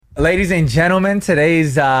Ladies and gentlemen,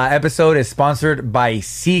 today's episode is sponsored by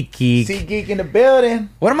SeatGeek. SeatGeek in the building.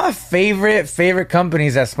 One of my favorite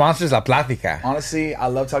companies that sponsors La Plática. Honestly, I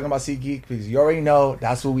love talking about SeatGeek because you already know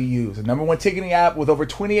that's what we use. The number one ticketing app with over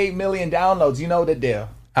 28 million downloads. You know the deal.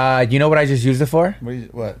 You know what I just used it for?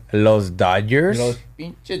 What? Los Dodgers. Los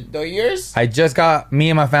pinche Dodgers? I just got me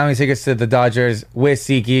and my family tickets to the Dodgers with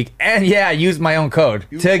SeatGeek. And yeah, I used my own code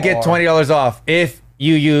to get $20 off if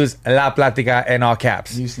you use La Plática in all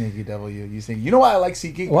caps. You sneaky devil, you sneaky. You know why I like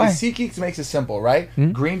SeatGeek? Why? Because SeatGeek makes it simple, right?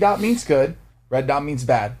 Green dot means good. Red dot means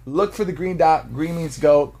bad. Look for the green dot. Green means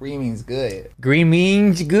go. Green means good. Green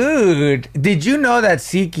means good. Did you know that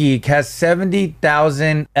SeatGeek has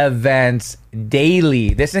 70,000 events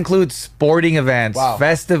daily? This includes sporting events,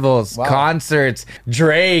 festivals, concerts,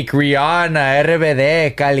 Drake, Rihanna,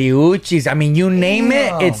 RBD, Caliuchis. I mean, you name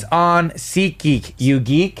it, it's on SeatGeek. You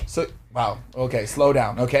geek? So, wow. Okay, slow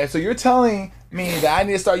down. Okay, so you're telling me that I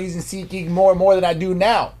need to start using SeatGeek more than I do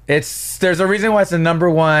now. There's a reason why it's the number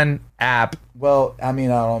one app. Well, I mean, it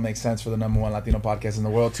don't make sense for the number one Latino podcast in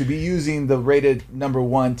the world to be using the rated number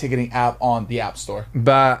one ticketing app on the App Store.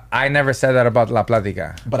 But I never said that about La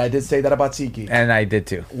Plática. But I did say that about SeatGeek. And I did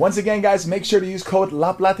too. Once again, guys, make sure to use code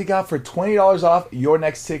La Plática for $20 off your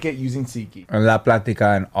next ticket using SeatGeek. La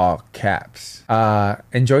Plática in all caps.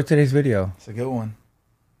 Enjoy today's video. It's a good one.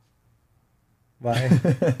 Bye.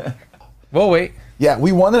 We'll wait. Yeah,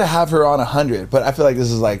 we wanted to have her on 100, but I feel like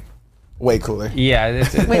this is like way cooler. Yeah.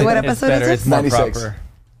 Wait, what episode is this? It's more 96. proper.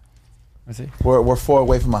 Let's see. We're 4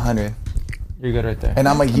 away from 100. You're good right there. And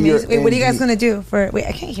I'm a year Wait, what are you guys in. going to do for... Wait,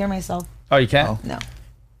 I can't hear myself. Oh, you can't? No.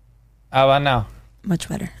 How about now? Much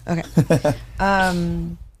better. Okay.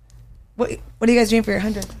 What are you guys doing for your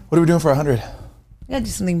 100? What are we doing for 100? You gotta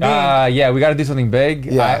do something big. Yeah, we got to do something big.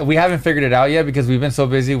 Yeah. We haven't figured it out yet because we've been so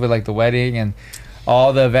busy with like the wedding and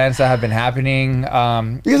all the events that have been happening. You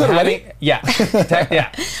guys had a wedding? Yeah.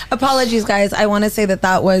 Yeah. Apologies, guys. I want to say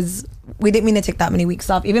that was... We didn't mean to take that many weeks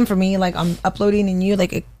off. Even for me, like I'm uploading and you,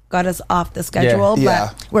 like it got us off the schedule, Yeah.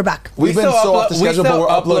 but we're back. We've been so off the schedule, but we're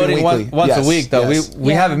uploading weekly. Once a week, though. Yes.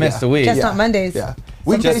 We haven't missed a week. Just not Mondays. Yeah.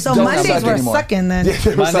 So Mondays were sucking then. Yeah, they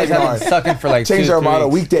were Mondays sucking have hard. been sucking for like Change 2, our 3 motto.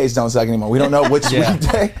 weeks. Weekdays don't suck anymore. We don't know which Yeah.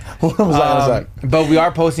 weekday. One of them was gonna suck. But we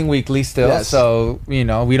are posting weekly still, Yes. so we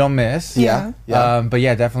don't miss. Yeah. But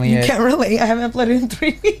yeah, definitely. You can't relate. I haven't uploaded in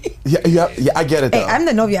 3 weeks. Yeah, I get it though. Hey, I'm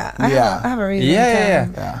the novia. I have a reason.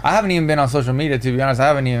 Yeah. I haven't even been on social media, to be honest. I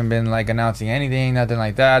haven't even been like announcing anything, nothing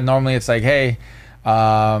like that. Normally it's like, hey,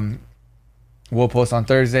 we'll post on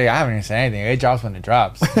Thursday. I haven't even said anything. It drops when it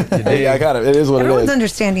drops. Yeah, I got it. It is what Everyone's it is.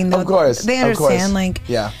 understanding though. Of course. They of course. understand like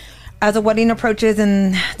Yeah. as a wedding approaches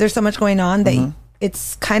and there's so much going on that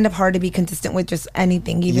it's kind of hard to be consistent with just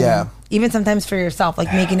anything, even sometimes for yourself,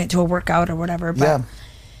 like making it to a workout or whatever. But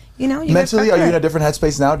you know, you mentally, get are you in better. a different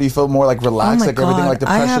headspace now? Do you feel more like relaxed, my like everything, God. like the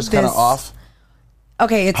I have pressure's kind of this- off?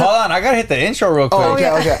 Okay, it's Hold on, I gotta hit the intro real quick. Oh, okay,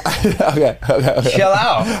 yeah. okay. Chill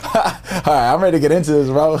out. All right, I'm ready to get into this,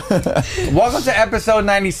 bro. Welcome to episode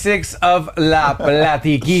 96 of La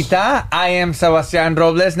Platiquita. I am Sebastian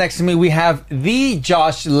Robles. Next to me, we have the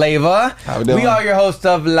Josh Leva. How we doing? We are your host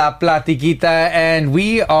of La Platiquita, and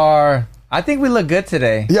I think we look good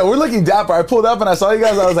today. Yeah, we're looking dapper. I pulled up and I saw you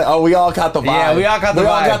guys. I was like, oh, we all caught the vibe. Yeah, we all caught the We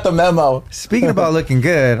all vibe. got the memo. Speaking about looking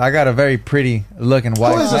good, I got a very pretty looking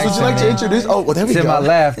wife. Who is this? Would you like to introduce? Oh, well, there we to go. my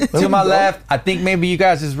left. There To we my go. left. I think maybe you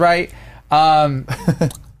guys is right.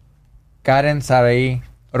 Karen Sarai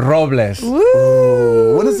Robles.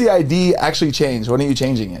 Ooh, when does the ID actually change? When are you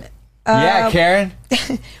changing it? Yeah, Karen.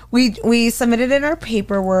 we submitted in our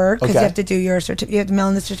paperwork because Okay. you have to do your you have to mail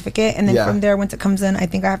in the certificate, and then Yeah. from there, once it comes in, I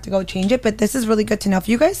think I have to go change it. But this is really good to know. If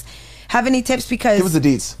you guys have any tips, because Give us the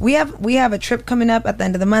deets. we have a trip coming up at the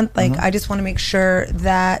end of the month. Like I just want to make sure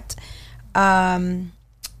that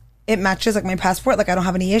it matches like my passport. Like I don't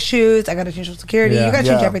have any issues. I got to change social security. Yeah. You got to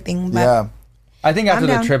change everything. But Yeah. I think after I'm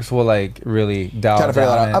the down. trips, we'll like really dial Trying to figure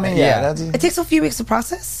that down out. I mean, yeah. That's, it takes a few weeks to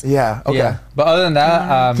process. yeah, okay. Yeah. But other than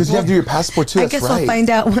that, Because you have to do your passport too. I That's guess right. we'll find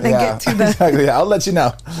out when I get to the. Exactly. Yeah, I'll let you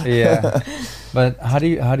know. yeah. But how do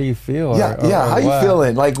you feel? Yeah, how you what?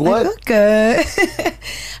 feeling? Like I what? feel good.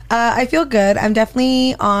 I feel good. I'm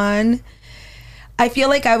definitely on. I feel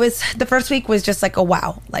like the first week was just like a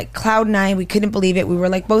wow, like cloud nine. We couldn't believe it. We were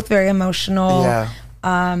like both very emotional.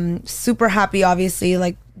 Yeah. Super happy, obviously.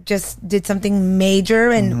 Like just did something major,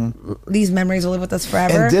 and these memories will live with us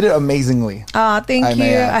forever. And did it amazingly. Thank I you.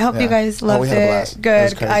 may add, I hope yeah. you guys Oh, loved we had a it. blast. It was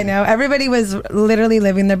Good. crazy. I know everybody was literally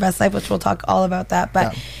living their best life, which we'll talk all about that.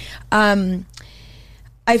 But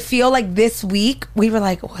I I feel like this week we were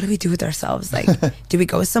like, what do we do with ourselves? Like, do we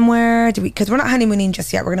go somewhere? Because we're not honeymooning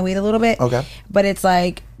just yet. We're gonna wait a little bit. Okay. But it's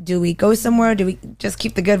like, do we go somewhere? Do we just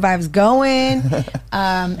keep the good vibes going?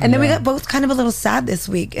 And then we got both kind of a little sad this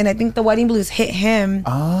week, and I think the wedding blues hit him.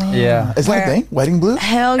 Yeah. Is that a thing? Wedding blues?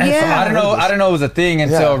 Hell And so yeah. I don't know it was a thing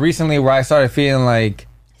until recently where I started feeling like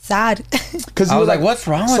Sad. Because I was like, what's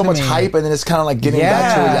wrong with so much me? hype, and then it's kind of like getting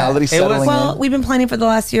back to reality, settling Well, in. we've been planning for the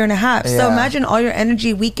last year and a half. So Yeah. imagine all your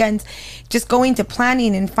energy weekends just going to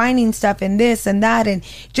planning and finding stuff and this and that. And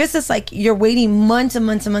just as like you're waiting months and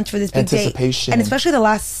months and months for this big date. Anticipation. And especially the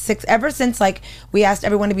last ever since like we asked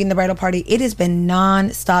everyone to be in the bridal party, it has been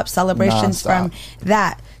non-stop celebrations from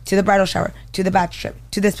that to the bridal shower, to the batch trip,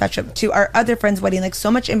 to this batch trip, to our other friend's wedding, like so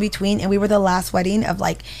much in between. And we were the last wedding of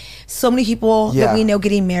like so many people that we know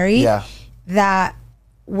getting married that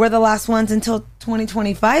we're the last ones until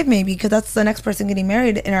 2025 maybe, because that's the next person getting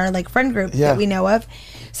married in our like friend group that we know of.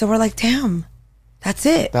 So we're like, damn, that's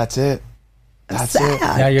it. That's it. That's sad. it.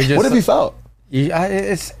 Yeah, you're just. What have you felt?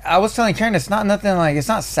 I was telling Karen, it's not nothing like, it's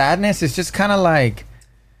not sadness. It's just kind of like,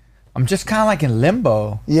 I'm just kind of like in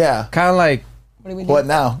limbo. Yeah. Kind of like, What do we do? What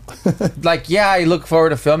now? like, yeah, I look forward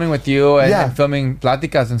to filming with you and filming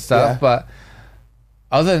platicas and stuff. Yeah. But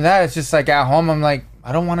other than that, it's just like at home, I'm like,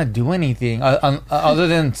 I don't want to do anything other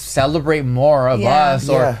than celebrate more of us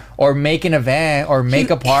or make an event or make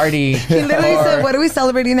a party. He literally said, what are we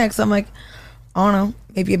celebrating next? I'm like, I don't know.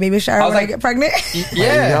 Maybe a baby shower when I get pregnant.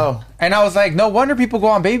 Yeah. And I was like, no wonder people go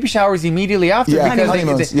on baby showers immediately after. Yeah, because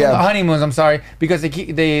honeymoons. Honeymoons, I'm sorry. Because they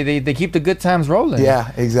keep the good times rolling.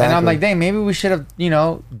 Yeah, exactly. And I'm like, dang, maybe we should have,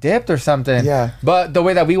 dipped or something. Yeah. But the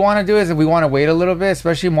way that we want to do is we want to wait a little bit,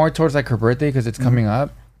 especially more towards like her birthday because it's coming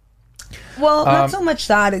up. Well, not so much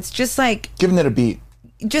that. It's just like giving it a beat.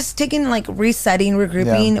 Just taking like resetting,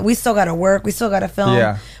 regrouping. Yeah. We still got to work. We still got to film.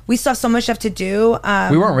 Yeah. We still have so much stuff to do.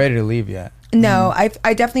 We weren't ready to leave yet. No, I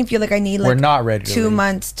definitely feel like I need like we're not ready to 2 leave.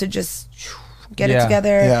 months to just get it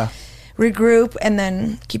together, regroup, and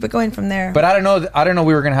then keep it going from there. But I don't know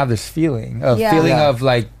we were gonna have this feeling of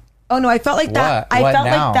like, oh no, I felt like that. I felt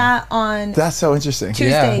now? like that on That's so interesting.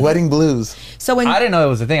 Tuesday. Yeah. Wedding blues. So when I didn't know it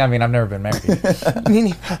was a thing. I mean, I've never been married.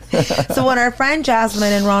 so when our friend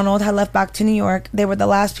Jasmine and Ronald had left back to New York, they were the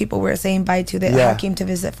last people we were saying bye to that came to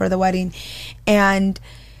visit for the wedding. And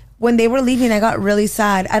when they were leaving, I got really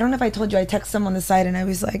sad. I don't know if I told you, I texted them on the side and I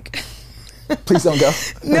was like, please don't go.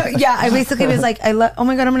 No, yeah, I basically was like, oh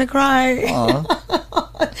my God, I'm going to cry. No,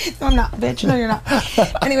 I'm not, bitch. No, you're not.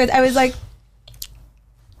 Anyways, I was like,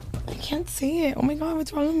 I can't say it. Oh my God,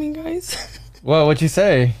 what's wrong with me, guys? Well, what'd you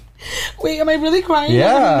say? Wait, am I really crying?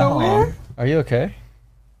 Yeah. Out of nowhere? Are you okay?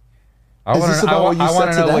 I Is this about what you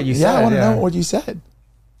said to know them? what you said. Yeah, I want to know what you said.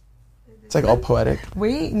 It's like all poetic.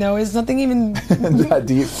 Wait, no, it's nothing even that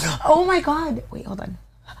deep. Oh my God. Wait, hold on.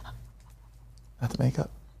 Not the makeup.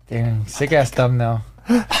 Damn, sick ass thumbnail.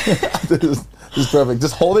 This is perfect.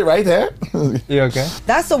 Just hold it right there. You okay?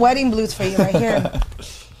 That's the wedding blues for you right here.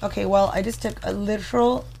 Okay, well, I just took a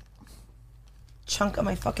literal chunk of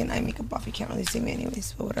my fucking eye makeup off. You can't really see me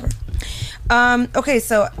anyways, but whatever. Okay,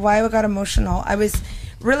 so why I got emotional. I was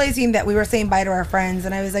realizing that we were saying bye to our friends,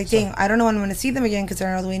 and I was like, dang, I don't know when I'm going to see them again because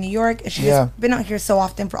they're all the way in New York. And she's been out here so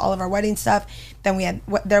often for all of our wedding stuff. Then we had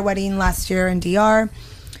their wedding last year in DR.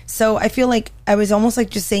 So I feel like I was almost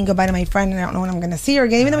like just saying goodbye to my friend, and I don't know when I'm going to see her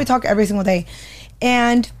again, even though we talk every single day.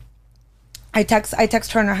 And I text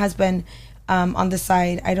her and her husband on the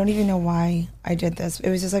side. I don't even know why I did this.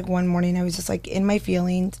 It was just like one morning I was just like in my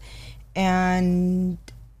feelings, and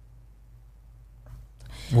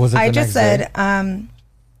was it I just said,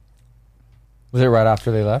 was it right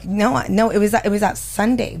after they left? No, it was that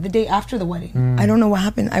Sunday, the day after the wedding. I don't know what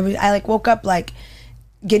happened. I like woke up like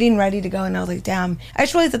getting ready to go, and I was like, damn. I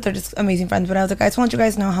just realized that they're just amazing friends, but I was like, I just want you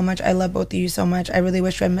guys to know how much I love both of you so much. I really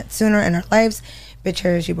wish we had met sooner in our lives, but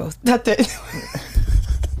cherish you both. That's it.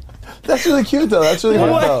 That's really cute though. That's really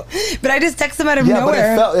heartfelt. But I just texted them out of Yeah,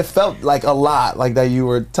 nowhere. but it felt like a lot, like that you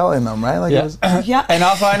were telling them, right? Like Yeah. it was, Yeah. And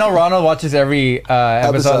also, I know Ronald watches every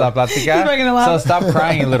episode of La Platica. He's probably gonna laugh. So stop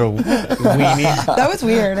crying, you little weenie. That was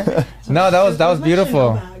weird. No, that was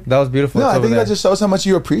beautiful. That was beautiful. no, It's I over think there. that just shows how much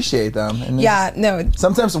you appreciate them. And Yeah, no.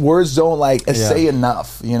 sometimes words don't say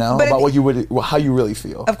enough, But about what you would, how you really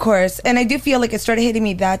feel. Of course. And I do feel like it started hitting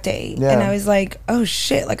me that day. Yeah. And I was like, oh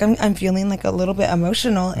shit, like I'm feeling like a little bit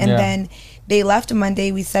emotional. And then they left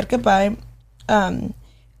Monday, we said goodbye. And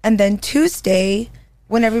then Tuesday,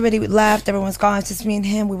 when everybody left, everyone's gone, it's just me and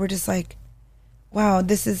him, we were just like, wow,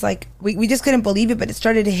 this is like, we just couldn't believe it, but it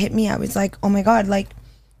started to hit me. I was like, oh my God, like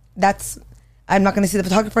that's I'm not going to see the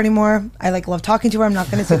photographer anymore. I like love talking to her. I'm not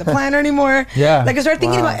going to see the planner anymore. Yeah. Like I started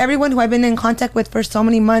thinking about everyone who I've been in contact with for so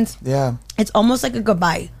many months. Yeah. It's almost like a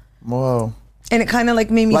goodbye. Whoa. And it kind of like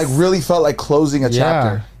made me... Like really felt like closing a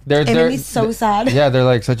chapter. They're, it made me so sad. Yeah, they're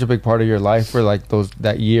like such a big part of your life for like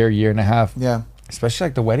that year and a half. Yeah. Especially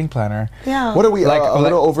like the wedding planner. Yeah. What are we, like a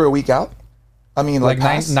little over a week out? I mean, like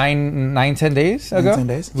 10 days ago? 10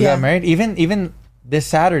 days? We got married. Even this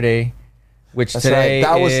Saturday... Which That's today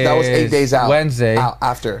right. That was 8 days out. Wednesday.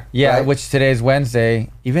 After. Yeah, right? which today is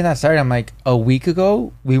Wednesday. Even that Saturday, I'm like, a week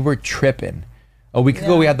ago, we were tripping. A week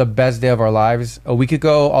ago, we had the best day of our lives. A week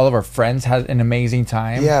ago, all of our friends had an amazing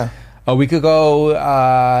time. Yeah. A week ago,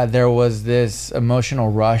 there was this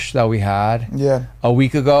emotional rush that we had. Yeah. A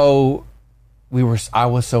week ago, I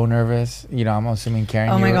was so nervous. You know, I'm assuming Karen,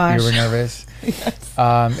 you were nervous. Yes.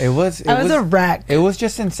 I was a wreck. It was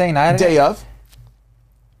just insane. Day of?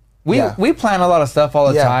 We plan a lot of stuff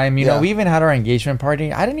all the time. You know, we even had our engagement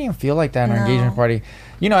party. I didn't even feel like that in our engagement party.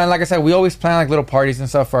 You know, and like I said, we always plan like little parties and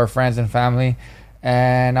stuff for our friends and family.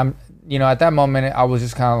 And at that moment, I was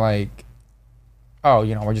just kind of like, oh,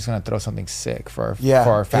 we're just gonna throw something sick for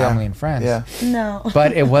our family and friends. Yeah. No.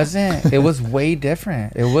 But it wasn't. It was way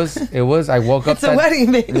different. It was. I woke up. It's a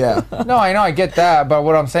wedding, baby. Yeah. No, I know. I get that. But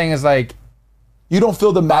what I'm saying is like, you don't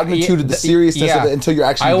feel the magnitude of the seriousness of it until you're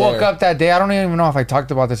actually there. I woke up that day. I don't even know if I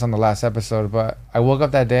talked about this on the last episode, but I woke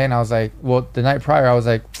up that day and I was like, well, the night prior, I was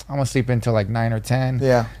like, I'm going to sleep until like 9 or 10.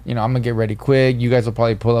 Yeah. I'm going to get ready quick. You guys will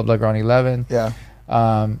probably pull up like around 11. Yeah.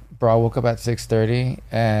 Bro, I woke up at 6:30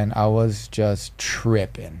 and I was just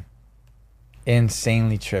tripping.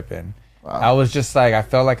 Insanely tripping. Wow. I was just like, I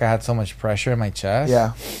felt like I had so much pressure in my chest.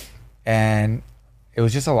 Yeah. And it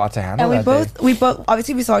was just a lot to handle. And we both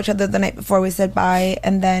obviously we saw each other the night before. We said bye,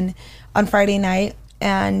 and then on Friday night,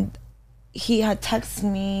 and he had texted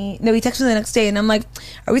me. No, he texted me the next day, and I'm like,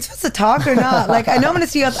 "Are we supposed to talk or not?" Like, I know I'm gonna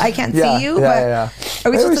see you. I can't see you, but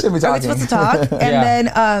are we supposed to talk? And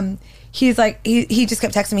then he's like, he just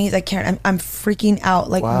kept texting me. He's like, "Karen, I'm freaking out.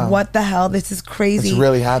 Like, what the hell? This is crazy. It's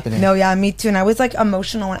really happening." No, yeah, me too. And I was like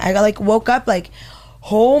emotional, and I got like woke up like,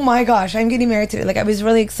 oh my gosh, I'm getting married today. Like, I was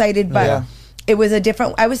really excited, but. It was a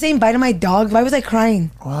different... I was saying bye to my dog. Why was I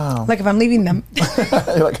crying? Wow. Like if I'm leaving them.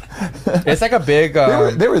 It's like a big...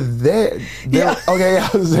 They were there. Okay, I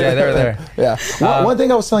was there. Yeah, they were there. Yeah. One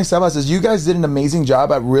thing I was telling Sebas is you guys did an amazing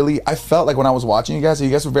job at really... I felt like when I was watching you guys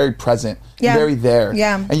were very present. Yeah. Very there.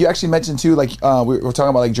 Yeah. And you actually mentioned too, like, we were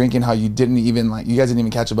talking about like drinking, how you didn't even like... You guys didn't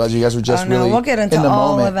even catch a buzz. You guys were just really we'll get into in the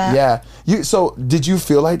all moment. Of that. Yeah. So did you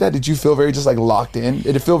feel like that? Did you feel very just like locked in?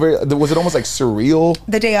 Did it feel very... Was it almost like surreal?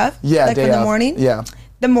 The day of? Yeah, like day in of. The morning? Yeah.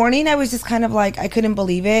 The morning, I was just kind of like, I couldn't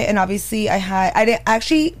believe it. And obviously, I didn't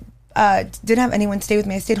actually didn't have anyone stay with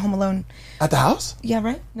me. I stayed home alone. At the house? Yeah,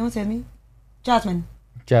 right? No one stayed with me.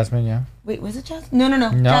 Jasmine, yeah. Wait, was it Jasmine? No.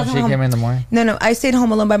 No, Jasmine she came in the morning. No, I stayed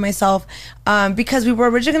home alone by myself because we were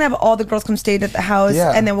originally going to have all the girls come stay at the house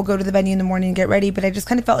and then we'll go to the venue in the morning and get ready. But I just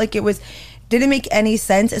kind of felt like didn't make any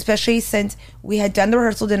sense, especially since we had done the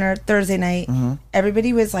rehearsal dinner Thursday night. Mm-hmm.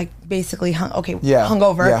 Everybody was like basically hungover. Yeah,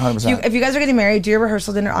 100%. If you guys are getting married, do your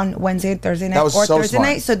rehearsal dinner on Wednesday and Thursday night or Thursday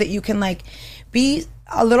night so that you can like be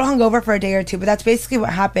a little hungover for a day or two. But that's basically what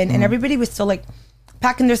happened. Mm-hmm. And everybody was still like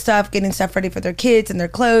packing their stuff, getting stuff ready for their kids and their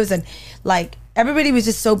clothes, and like everybody was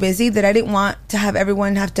just so busy that I didn't want to have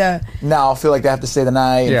everyone have to now feel like they have to stay the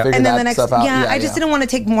night and figure that stuff out. I just didn't want to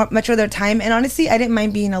take much of their time, and honestly I didn't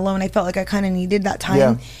mind being alone. I felt like I kind of needed that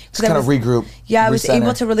time to kind of regroup. I was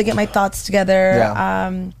able to really get my thoughts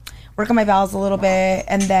together, work on my vows a little bit,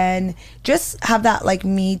 and then just have that like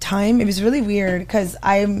me time. It was really weird because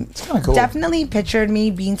I'm definitely pictured me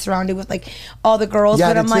being surrounded with like all the girls,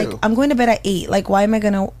 but I'm like, I'm going to bed at 8. Like, why am I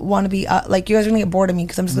gonna want to be like, you guys are gonna get bored of me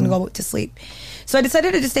because I'm just gonna go to sleep. So I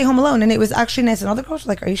decided to just stay home alone, and it was actually nice. And all the girls were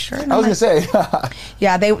like, "Are you sure?" And I was gonna say,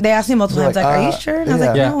 yeah. They asked me multiple times, like, "Are you sure?" And I was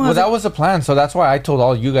like, "No." Well, that was the plan, so that's why I told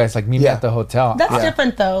all you guys like meet me at the hotel. That's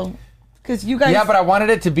different though. Because you guys... Yeah, but I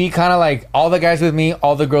wanted it to be kind of like all the guys with me,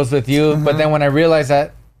 all the girls with you. Mm-hmm. But then when I realized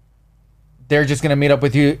that they're just going to meet up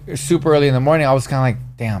with you super early in the morning, I was kind of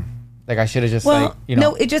like, damn. Like, I should have just No,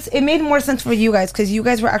 it made more sense for you guys because you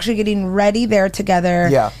guys were actually getting ready there together.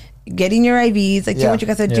 Yeah. Getting your IVs, like doing what you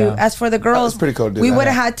guys had to do. As for the girls, pretty cool to do we would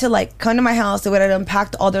have had to like come to my house. They would have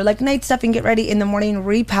unpacked all their like night stuff and get ready in the morning,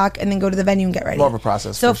 repack, and then go to the venue and get ready. More of a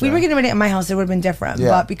process. So if we were getting ready at my house, it would have been different. Yeah.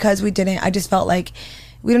 But because we didn't, I just felt like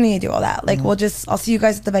we don't need to do all that. Like I'll see you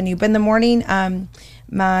guys at the venue. But in the morning,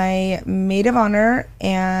 my maid of honor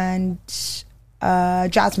and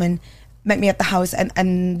Jasmine met me at the house,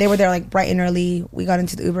 and they were there like bright and early. We got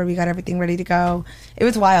into the Uber, we got everything ready to go. It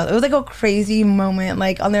was wild. It was like a crazy moment.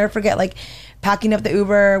 Like, I'll never forget, like packing up the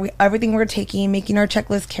Uber, everything we were taking, making our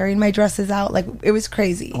checklist, carrying my dresses out. Like, it was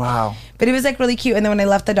crazy. Wow. But it was like really cute. And then when I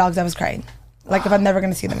left the dogs, I was crying. Like, if I'm never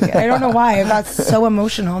going to see them again. I don't know why. I got so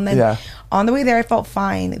emotional. And then on the way there, I felt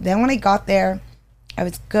fine. Then when I got there, I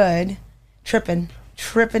was good. Tripping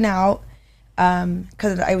out.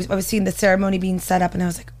 Because I was seeing the ceremony being set up, and I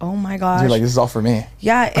was like, oh my gosh. You're like, this is all for me.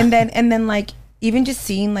 Yeah. And then like, even just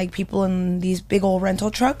seeing like people in these big old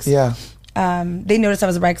rental trucks. Yeah. They noticed I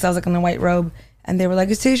was bride because I was like in a white robe. And they were like,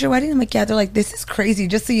 is today's your wedding? I'm like, yeah. They're like, this is crazy.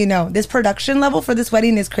 Just so you know, this production level for this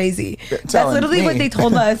wedding is crazy. That's literally what they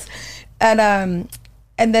told us. And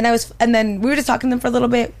then we were just talking to them for a little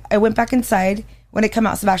bit. I went back inside. When I come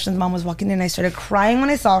out, Sebastian's mom was walking in. I started crying when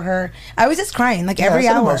I saw her. I was just crying like every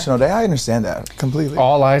hour. It's an emotional day. I understand that completely.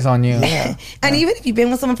 All eyes on you. Yeah. And even if you've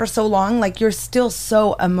been with someone for so long, like you're still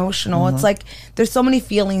so emotional. It's like there's so many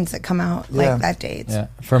feelings that come out like that day. It's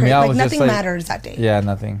For me, I was nothing just matters that day. Yeah,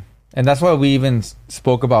 nothing. And that's what we even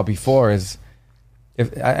spoke about before is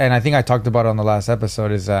and I think I talked about it on the last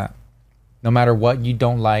episode is that no matter what you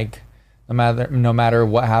don't like, no matter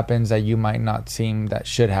what happens that you might not seem that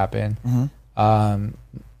should happen,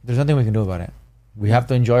 there's nothing we can do about it. We have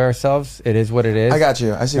to enjoy ourselves. It is what it is. I got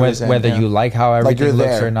you. I see what you're saying. Whether you like how everything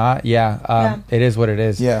looks or not. Yeah. It is what it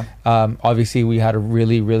is. Yeah. Obviously, we had a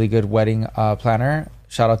really, really good wedding planner.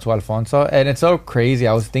 Shout out to Alfonso. And it's so crazy.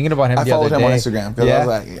 I was thinking about him the other day. I followed him on Instagram because I was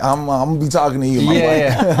like, I'm going to be talking to you.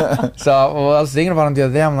 So I was thinking about him the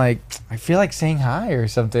other day. I'm like, I feel like saying hi or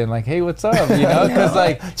something. Like, hey, what's up? You know? Because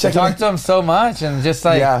like, I talk to him so much and just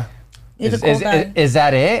like... Yeah. Is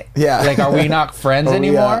that it? Yeah. Like, are we not friends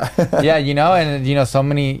anymore? Yeah, you know, and you know, so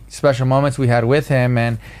many special moments we had with him,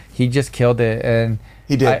 and he just killed it. And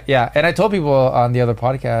he did. And I told people on the other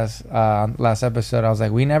podcast, last episode, I was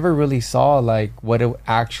like, we never really saw like what it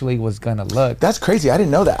actually was gonna look. That's crazy. I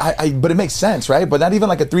didn't know that. But it makes sense, right? But not even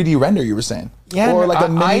like a 3D render. You were saying, or like a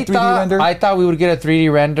mini 3D render. I thought we would get a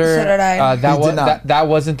 3D render. So did I. That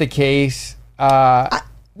wasn't the case.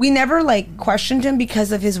 We never like questioned him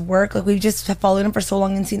because of his work. Like, we just have followed him for so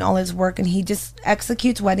long and seen all his work, and he just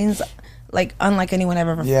executes weddings like unlike anyone I've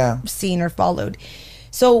ever seen or followed.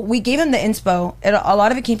 So we gave him the inspo. A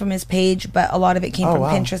lot of it came from his page, but a lot of it came from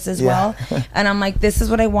Pinterest as well. And I'm like, this is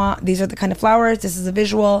what I want. These are the kind of flowers. This is a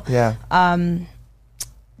visual. Yeah.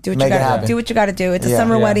 Do what you got to do. It's a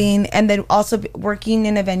summer wedding, and then also working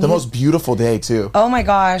in a venue. The most beautiful day too. Oh my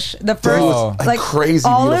gosh, the first like crazy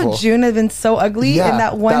all beautiful. Of June has been so ugly. Yeah, and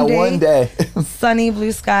that one day, day. sunny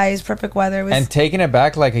blue skies, perfect weather. And taking it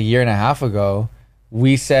back like a year and a half ago,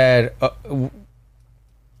 we said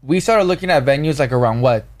we started looking at venues like around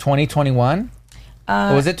what 2021.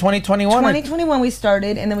 Was it 2021? 2021 we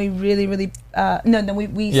started, and then we really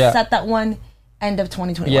we set that one. End of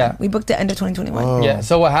 2021. Yeah. We booked it end of 2021. Whoa. Yeah.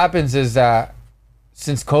 So what happens is that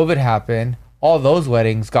since COVID happened, all those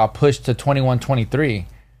weddings got pushed to 21-23.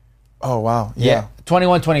 Oh, wow. Yeah.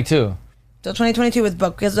 21-22. So 2022 was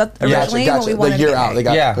booked because that's originally what we wanted. The year out. They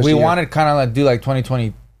got we wanted kind of like do like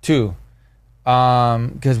 2022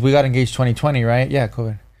 because we got engaged 2020, right? Yeah,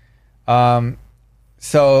 COVID.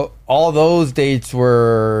 So all those dates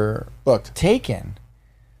were booked, taken.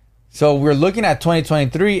 So we're looking at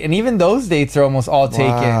 2023, and even those dates are almost all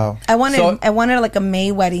taken. I wanted like a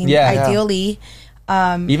May wedding, ideally.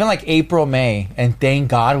 Even like April, May, and thank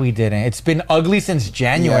God we didn't. It's been ugly since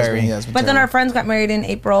January. But then our friends got married in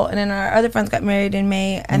April, and then our other friends got married in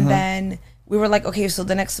May, and then we were like, okay, so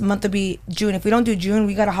the next month will be June. If we don't do June,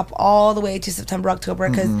 we got to hop all the way to September, October,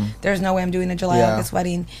 because there's no way I'm doing a July, August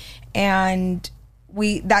wedding. And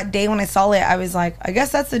that day when I saw it, I was like, I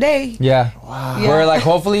guess that's the day. Yeah. Wow. Yeah. We're like,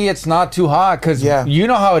 hopefully it's not too hot because you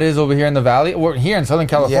know how it is over here in the valley. We're here in Southern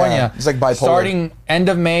California. Yeah. It's like bipolar. Starting end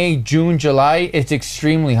of May, June, July, it's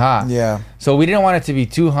extremely hot. Yeah. So we didn't want it to be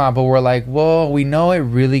too hot, but we're like, well, we know it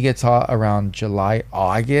really gets hot around July,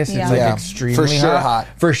 August. Yeah. It's like extremely hot.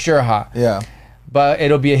 For sure hot. Yeah. But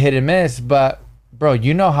it'll be a hit and miss. But bro,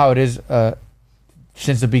 you know how it is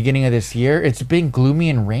since the beginning of this year. It's been gloomy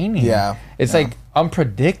and rainy. Yeah. It's like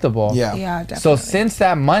unpredictable. Yeah. Yeah, definitely. So since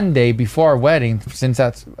that Monday before our wedding,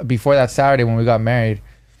 before that Saturday when we got married,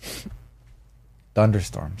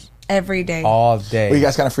 thunderstorms. Every day. All day. Were you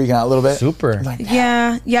guys kind of freaking out a little bit? Super. Like,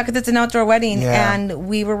 yeah, because it's an outdoor wedding, and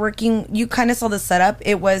we were working. You kind of saw the setup.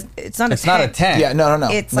 It's not a tent. Yeah, no.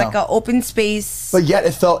 It's like an open space. But yet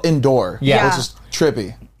it felt indoor. Yeah. It was just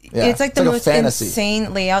trippy. Yeah. It's like the most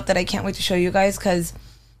insane layout that I can't wait to show you guys, because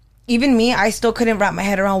even me, I still couldn't wrap my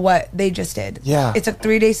head around what they just did. Yeah. It took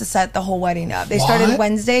 3 days to set the whole wedding up. They started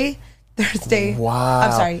Wednesday, Thursday. Wow.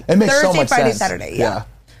 I'm sorry. It makes Thursday, so much Friday, sense. Saturday. Yeah.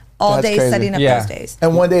 all That's day crazy. setting up Yeah. those days.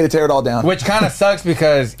 And one day to tear it all down. Which kind of sucks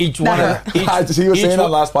because each one of hurt. each, He was each saying on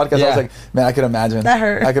one- the last podcast, I Yeah. was like, man, I could imagine. That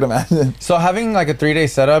hurt. I could imagine. So having like a 3-day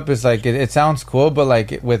setup is like it sounds cool, but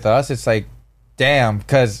like with us, it's like, damn,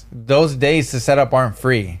 because those days to set up aren't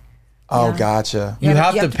free. Oh, Yeah. gotcha. You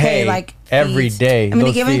have to pay like every fees. day. I mean, they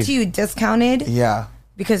those give it fees. to you discounted Yeah.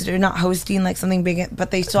 because they're not hosting like something big,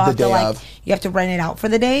 but they still have The to day like of. you have to rent it out for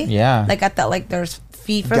the day. Yeah. like at that like there's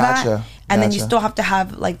fee for Gotcha. that, and then you Gotcha. still have to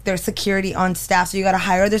have like their security on staff, so you got to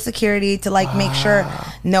hire their security to like make sure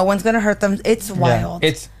no one's gonna hurt them. It's Yeah. wild.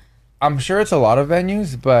 I'm sure it's a lot of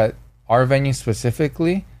venues, but our venue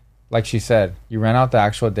specifically, like she said, you rent out the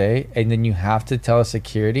actual day, and then you have to tell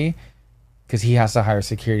security because he has to hire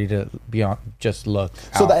security to be on just look.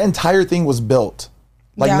 So out. that entire thing was built.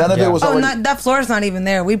 Like Yeah. none of Yeah. it was oh, already. that floor is not even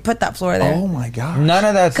there. We put that floor there Oh my gosh. None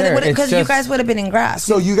of that's there. It's because you just- guys would have been in grass.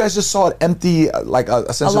 So you guys just saw it empty, like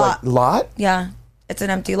essentially lot. like lot. Yeah, it's an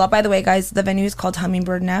empty lot. By the way, guys, the venue is called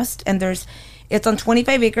Hummingbird Nest, and it's on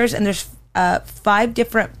 25 acres, and there's 5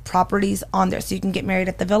 different properties on there. So you can get married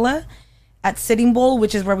at the villa, at Sitting Bull,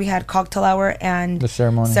 which is where we had cocktail hour and The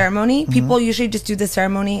ceremony. Mm-hmm. People usually just do the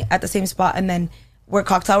ceremony at the same spot, and then where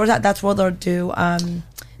cocktail hours at, that's where they'll do the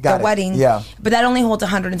Got it. wedding. Yeah. but that only holds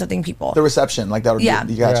 100 and something people. The reception, like that. Yeah.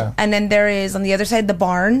 You gotcha. Yeah. And then there is on the other side the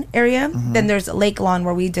barn area. Then there's Lake Lawn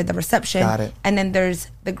where we did the reception. Got it. And then there's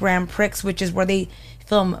the Grand Prix, which is where they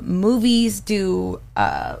film movies, do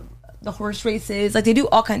the horse races, like they do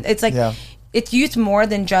all kinds. It's like Yeah. it's used more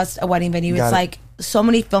than just a wedding venue. Got It's it. like so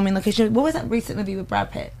many filming locations. What was that recent movie with Brad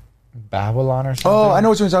Pitt? Babylon or something. Oh, I know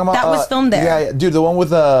what you're talking about. That was filmed there. Yeah, dude, the one with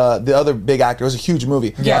the other big actor. It was a huge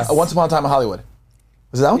movie. Yes. Once Upon a Time in Hollywood.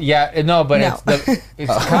 Was it that one? Yeah, no, but No.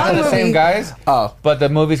 it's kind of the same movie. guys. Oh. But the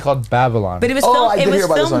movie's called Babylon. But it was Oh, I filmed. did It was hear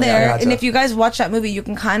about this filmed one. Yeah, there, gotcha. and if you guys watch that movie, you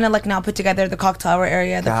can kind of like now put together the cocktail hour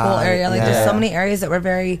area, the Got pool it, area. Like yeah. there's so many areas that were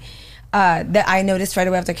very that I noticed right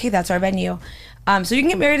away. I was like, hey, that's our venue. So you can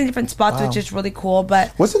get married in different spots, Wow. which is really cool.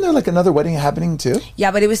 But Wasn't there like another wedding happening too?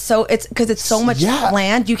 yeah, but it was it's because it's so much Yeah.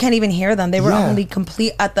 land, you can't even hear them. They were Yeah. only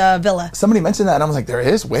complete at the villa. Somebody mentioned that, and I was like, there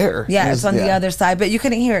is? Where? Yeah, It it's was- on the yeah. other side, but you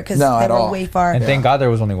couldn't hear it because No, they at were all. way far. and thank God there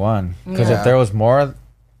was only one. Because Yeah. if there was more,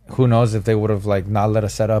 who knows if they would have like not let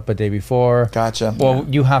us set up a day before. Gotcha. Well,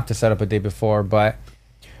 you have to set up a day before, but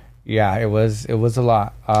yeah, it was a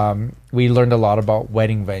lot. We learned a lot about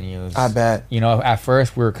wedding venues. I bet. You know, at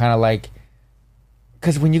first we were kind of like,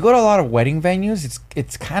 because when you go to a lot of wedding venues,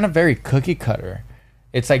 it's kind of very cookie cutter.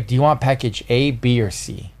 It's like, do you want package A, B, or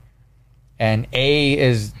C? And A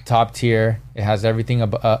is top tier. It has everything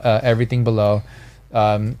everything below.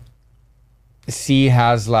 C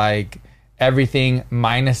has like everything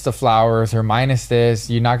minus the flowers or minus this.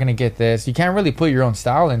 You're not gonna get this. You can't really put your own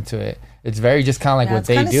style into it. It's very just kind of like Yeah, what it's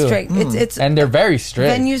they kinda do. strict. It's And they're very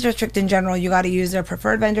strict. Venues are strict in general. You got to use their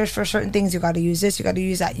preferred vendors for certain things. You got to use this. You got to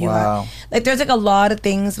use that. Wow. Like there's like a lot of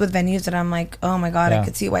things with venues that I'm like, oh my god, Yeah. I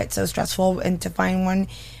could see why it's so stressful. And to find one,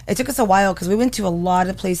 it took us a while because we went to a lot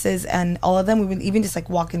of places, and all of them we would even just like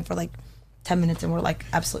walking for like 10 minutes, and we're like,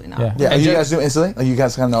 absolutely not. Yeah. Yeah, And you ju- guys do it instantly? Or you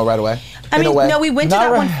guys kind of know right away? I In a mean, way? no, we went to Not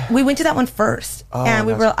that right- one. We went to that one first, and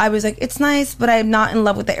we gotcha. were. I was like, it's nice, but I'm not in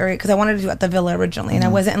love with the area because I wanted to do it at the villa originally, and I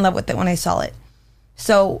wasn't in love with it when I saw it.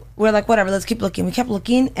 So we're like, whatever, let's keep looking. We kept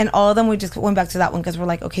looking, and all of them, we just went back to that one because we're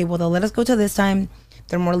like, okay, well, they'll let us go to this time.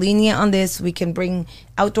 They're more lenient on this. We can bring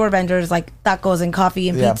outdoor vendors like tacos and coffee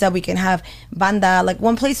and Yeah. pizza. We can have banda. Like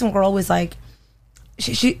one place, one girl was like,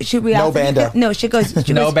 she we No asked if you banda. could- no, she goes,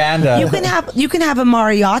 No banda. You can have a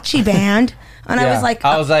mariachi band, and I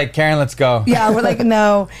was like, Karen, let's go. yeah, we're like,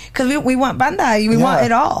 no, because we want banda. We want Yeah.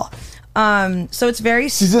 it all. So it's very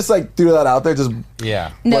She just like threw that out there, just Yeah.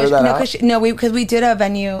 blur that out? because we did a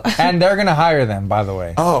venue. And they're gonna hire them, by the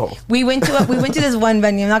way. Oh, we went to this one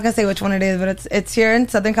venue. I'm not gonna say which one it is, but it's here in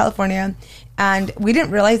Southern California, and we didn't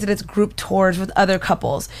realize that it's group tours with other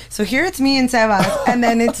couples. So here it's me and Sebas, and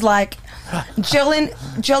then it's like Jill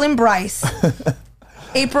and Bryce.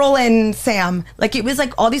 April and Sam, like it was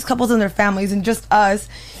like all these couples and their families and just us.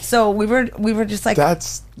 So we were just like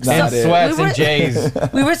that's And not it. sweats We were- and J's.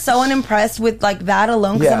 we were so unimpressed with like that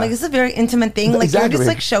alone because I'm Yeah. like, this is a very intimate thing. Like you're Exactly. just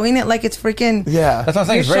like showing it like it's freaking. Yeah. That's what I'm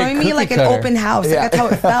saying. You're It's very showing me like an cookie-cutter. open house. Yeah. Like, that's how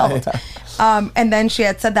it felt. And then she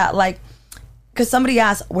had said that like, because somebody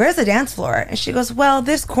asked, "Where's the dance floor?" And she goes, "Well,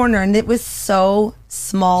 this corner," and it was so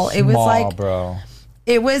small. It was Small, like, bro.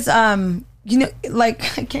 it was you know, like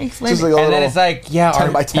I can't explain. Just it. like a And then little it's like, yeah,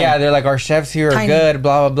 10 by 10. yeah, they're like, our chefs here are Tiny. good,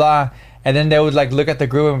 blah blah blah. And then they would like look at the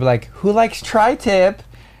group and be like, who likes tri-tip?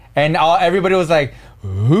 And everybody was like,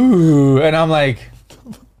 ooh, and I'm like,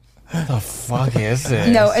 What the fuck is this?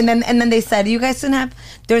 No, and then they said you guys can have.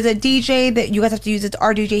 There's a DJ that you guys have to use. It's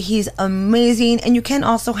our DJ. He's amazing, and you can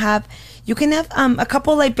also have. You can have a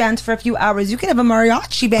couple like bands for a few hours. You can have a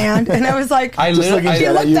mariachi band, and I was like, I literally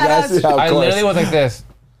looked at us. Yeah, I literally was like this.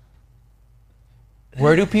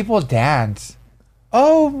 Where do people dance?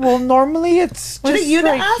 Oh, well, normally it's Was just it you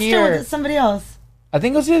that right asked, here. or was it somebody else? I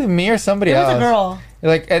think it was either me or somebody It else. was a girl.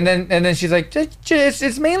 Like, and then she's like,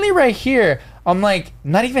 it's mainly right here. I'm like,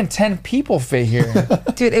 not even 10 people fit here.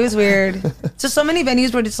 Dude, it was weird. So many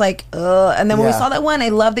venues were just like, ugh. And then when we Yeah. saw that one, I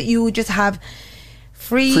love that you just have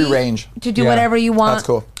free range to do Yeah. whatever you want. That's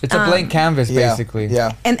cool. It's a blank canvas, basically.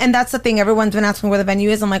 Yeah. And that's the thing. Everyone's been asking where the venue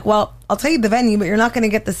is. I'm like, well, I'll tell you the venue, but you're not going to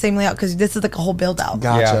get the same layout because this is like a whole build out.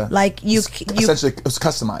 Gotcha. Yeah. Like you Essentially, it was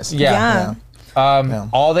customized. Yeah. Yeah. Yeah.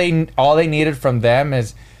 All they needed from them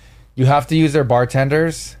is you have to use their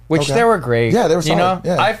bartenders, which Okay. they were great. Yeah, they were You know, solid.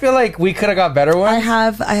 Yeah. I feel like we could have got better ones. I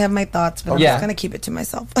have my thoughts, but I'm Yeah. just going to keep it to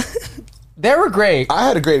myself. They were great. I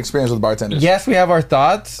had a great experience with bartenders. Yes, we have our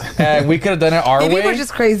thoughts, and we could have done it our Maybe way. we're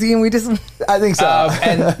just crazy and we just. I think so.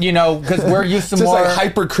 And you know, because we're used to just more. like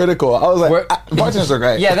hypercritical. I was We're- like, bartenders are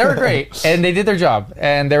great. Yeah, they were great, and they did their job,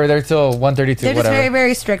 and they were there till 1:32. They're just whatever. very,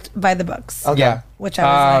 very strict by the books. Okay. Yeah, Which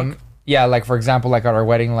I was like. yeah, like for example, like at our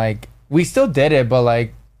wedding, like we still did it, but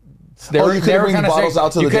like. You couldn't bring bottles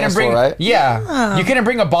out to the dance floor, right? Yeah. You couldn't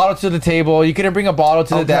bring a bottle to the table. You couldn't bring a bottle to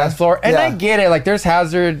the Okay. dance floor. And Yeah. I get it. Like, there's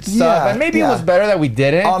hazard stuff. Yeah, And maybe yeah. it was better that we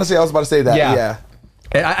didn't. Honestly, I was about to say that. Yeah. Yeah.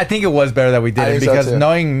 And I think it was better that we I didn't think so, because too.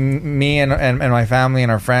 knowing me and my family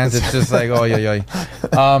and our friends, it's just like, oh, yeah.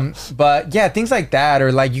 But yeah, things like that.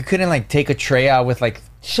 Or like, you couldn't like take a tray out with like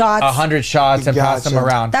Shots. 100 shots and pass them Gotcha.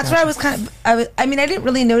 around. That's where I was kind of. I mean, I didn't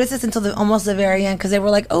really notice this until almost the very end because they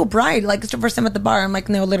were like, "Oh, bride, like it's your first time at the bar." I'm like,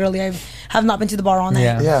 "No, literally, I have not been to the bar all night."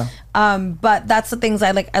 Yeah. Yeah. But that's the things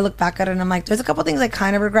I like. I look back at it and I'm like, "There's a couple things I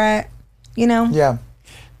kind of regret," you know. Yeah.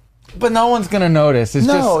 But no one's going to notice. It's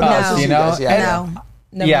No, just no, us, it's just you you know? guys, yeah. And-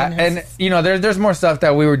 No. yeah, one and is. you know, there's more stuff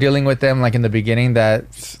that we were dealing with them like in the beginning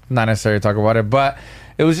that's not necessary to talk about it, but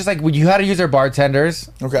it was just like you had to use their bartenders.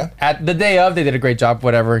 Okay. At the day of, they did a great job.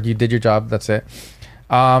 Whatever, you did your job. That's it.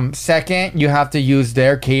 Second, you have to use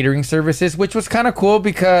their catering services, which was kind of cool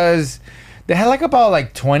because they had like about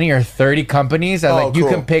like 20 or 30 companies that like you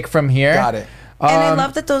cool. can pick from here. Got it. And I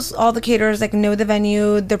love that all the caterers like know the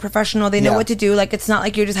venue, they're professional, they know Yeah. what to do. Like it's not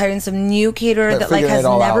like you're just hiring some new caterer They're that like figuring has it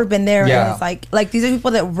all never out. been there. Yeah. And it's like these are people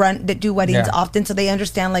that do weddings Yeah. often, so they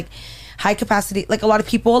understand like high capacity. Like a lot of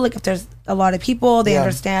people, like if there's a lot of people, they Yeah.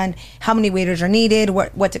 understand how many waiters are needed,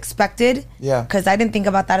 what's expected. Yeah. Because I didn't think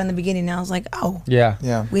about that in the beginning. I was like, oh, Yeah.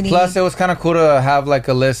 Yeah. we need. Plus, it was kind of cool to have like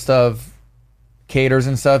a list of caterers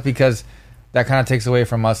and stuff because that kind of takes away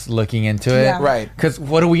from us looking into it. Yeah. Right. Because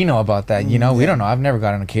what do we know about that? You know, we don't know. I've never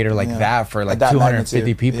gotten a caterer like Yeah. that for like At that 250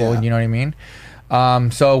 magnitude. people. Yeah. You know what I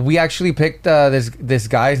mean? So we actually picked this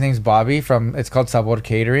guy's name's Bobby from, it's called Sabor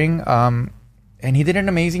Catering. And he did an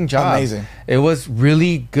amazing job. Amazing. It was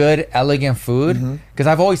really good, elegant food. Because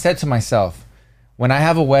I've always said to myself, when I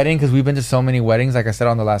have a wedding, because we've been to so many weddings, like I said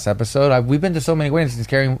on the last episode, we've been to so many weddings since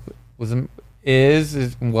Carrie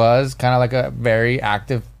was kind of like a very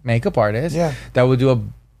active makeup artist that would do a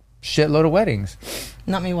shitload of weddings.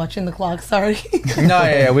 Not me watching the clock. Sorry. No,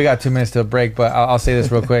 yeah, we got 2 minutes to a break, but I'll say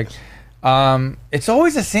this real quick. It's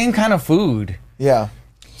always the same kind of food. Yeah.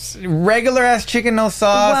 Regular ass chicken, no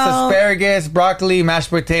sauce, Well- asparagus, broccoli, mashed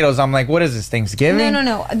potatoes. I'm like, what is this, Thanksgiving?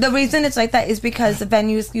 No. The reson it's like that is because the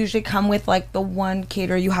venues usually come with like the one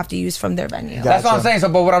caterer you have to use from their venue. That's what I'm Gotcha. saying. So,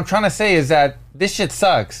 but what I'm trying to say is that this shit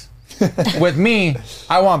sucks. With me,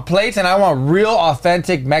 I want plates and I want real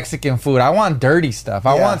authentic Mexican food. I want dirty stuff.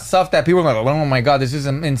 I Yeah. want stuff that people are like, oh my God, this is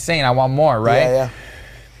insane. I want more, right? Yeah.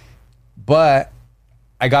 But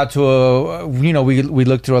I got to we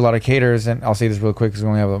looked through a lot of caterers, and I'll say this real quick because we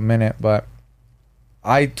only have a minute, but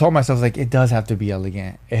I told myself like it does have to be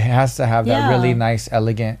elegant. It has to have that Yeah. really nice,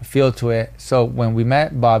 elegant feel to it. So when we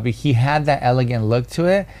met Bobby, he had that elegant look to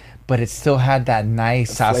it, but it still had that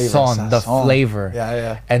nice sazon, the flavor.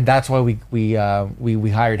 Yeah. And that's why we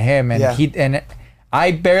hired him, and Yeah.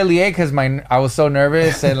 I barely ate because I was so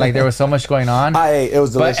nervous and like there was so much going on. I ate. It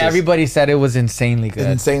was delicious. But everybody said it was insanely good.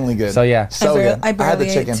 Insanely good. So yeah. So I good. I had the barely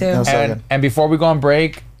ate, chicken. too. It was so good. And before we go on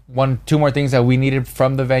break, 2 more things that we needed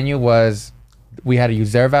from the venue was we had to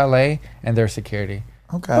use their valet and their security.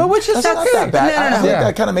 Okay. But which is That's not good. that bad. No. I feel Yeah. like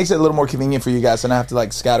that kind of makes it a little more convenient for you guys to not have to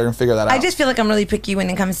like scatter and figure that out. I just feel like I'm really picky when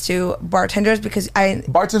it comes to bartenders because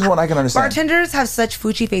Bartenders one I can understand. bartenders have such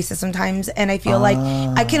foochy faces sometimes, and I feel like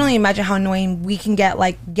I can only imagine how annoying we can get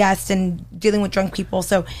like guests and dealing with drunk people.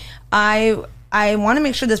 So I I want to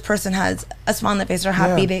make sure this person has a smile on their face. They're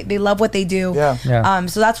happy. They love what they do. Yeah.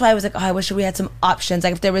 So that's why I was like, oh, I wish we had some options.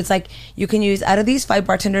 Like if there was like, you can use out of these 5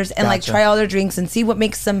 bartenders and like try all their drinks and see what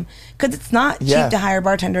makes them, because it's not cheap to hire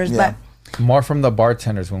bartenders. But more from the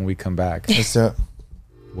bartenders when we come back. That's it.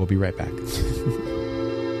 We'll be right back.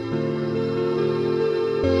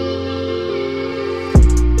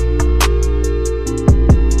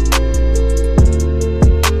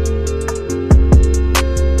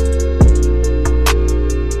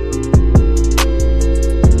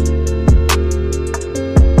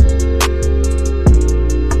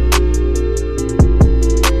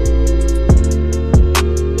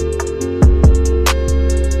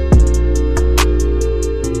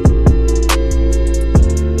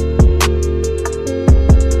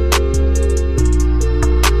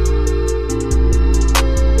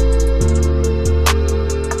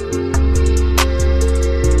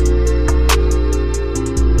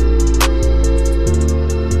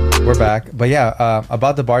 Back, but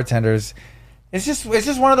about the bartenders, it's just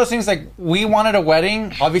one of those things. Like, we wanted a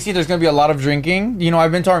wedding. Obviously, there's gonna be a lot of drinking. You know,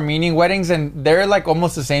 I've been to Armenian weddings, and they're like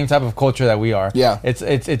almost the same type of culture that we are. Yeah,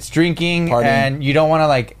 it's drinking, partying. And you don't want to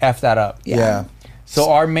like f that up. Yeah. So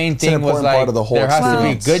our main thing was like, there has to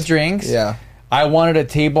be good drinks. Yeah. I wanted a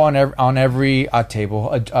table a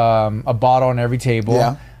bottle on every table.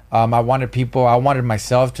 Yeah. I wanted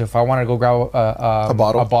myself to, if I wanted to go grab a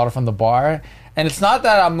bottle from the bar. And it's not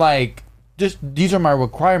that I'm like, just these are my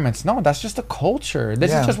requirements. No, that's just a culture.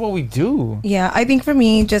 This is just what we do. Yeah, I think for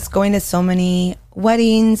me, just going to so many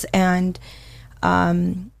weddings and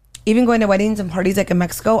even going to weddings and parties like in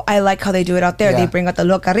Mexico, I like how they do it out there. They bring out the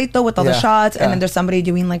little carrito with all the shots, and then there's somebody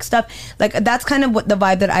doing like stuff. Like, that's kind of what the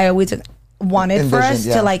vibe that I always wanted for us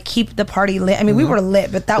to like keep the party lit. I mean, we were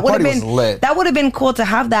lit, but that would have been cool to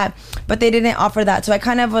have that, but they didn't offer that. So I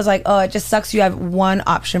kind of was like, oh, it just sucks you have one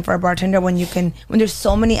option for a bartender when there's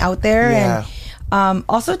so many out there. And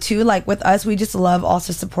also too, like with us, we just love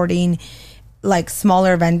also supporting like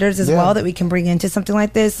smaller vendors as well that we can bring into something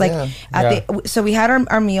like this. Like so we had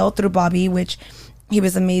our meal through Bobby, which he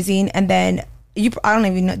was amazing. And then I don't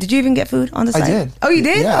even know, did you even get food on the side? I did. Oh, you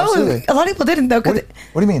did? Yeah, absolutely. A lot of people didn't though. What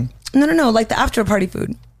do you mean? No, like the after party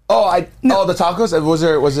food. The tacos? Was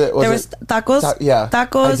it tacos.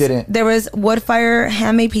 Tacos. I didn't. There was wood fire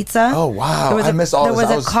handmade pizza. Oh wow! I missed all this.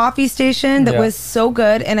 There was a coffee station that was so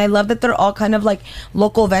good, and I love that they're all kind of like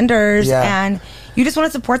local vendors, and you just want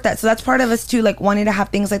to support that. So that's part of us too, like wanting to have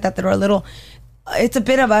things like that that are a little. It's a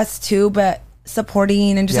bit of us too, but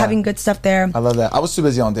supporting and just having good stuff there. I love that. I was too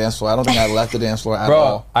busy on dance floor. I don't think I left the dance floor at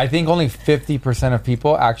all. I think only 50% of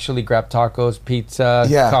people actually grab tacos, pizza,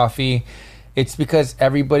 coffee. It's because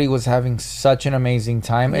everybody was having such an amazing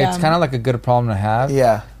time. It's kind of like a good problem to have.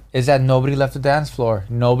 Yeah. Is that nobody left the dance floor.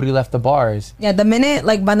 Nobody left the bars. Yeah, the minute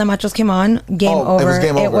like Banda Machos came on, game over.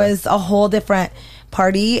 It was a whole different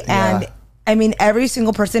party. And I mean, every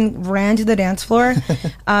single person ran to the dance floor,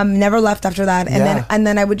 never left after that. And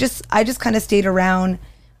then I just kind of stayed around.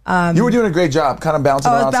 You were doing a great job, kind of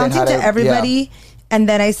bouncing around. I was bouncing to everybody. And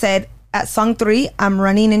then I said, at song 3, I'm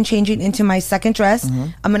running and changing into my second dress.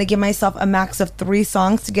 I'm going to give myself a max of 3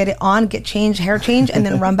 songs to get it on, get changed, hair change, and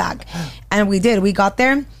then run back. And we did. We got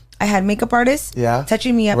there. I had makeup artists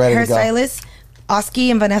touching me up, hairstylists,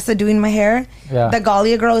 Oski and Vanessa doing my hair. The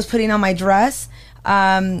Galia girl was putting on my dress.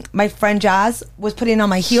 My friend Jazz was putting on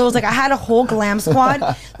my heels. Like, I had a whole glam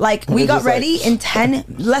squad. Like, we got ready in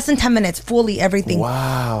less than 10 minutes, fully everything.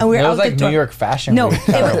 Wow. And we were it was like New York fashion. No,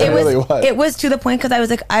 it was to the point because I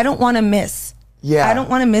was like, I don't want to miss. I don't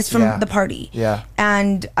want to miss from the party.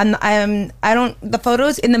 And I don't, the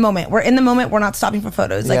photos in the moment. We're in the moment. We're not stopping for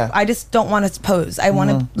photos. Like, I just don't want to pose. I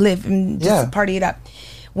want to live and just party it up.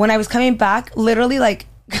 When I was coming back, literally like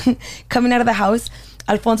coming out of the house,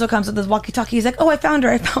 Alfonso comes with his walkie-talkie. He's like, oh, I found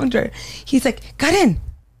her. He's like, got in.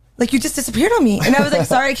 Like, you just disappeared on me. And I was like,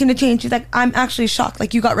 sorry, I came to change. She's like, I'm actually shocked.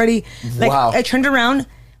 Like, you got ready. Like, I turned around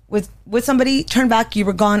with somebody, turned back, you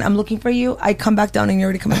were gone. I'm looking for you. I come back down and you're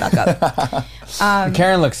already coming back up.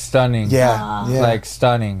 Karen looks stunning. Yeah. Like,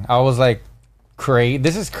 stunning. I was like,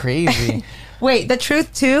 this is crazy. Wait, the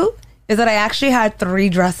truth, too, is that I actually had 3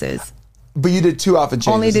 dresses. But you did 2 outfit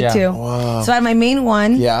changes. Only did 2. Wow. So I had my main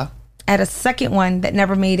one. Yeah. I had a second one that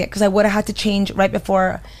never made it because I would have had to change right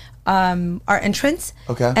before our entrance.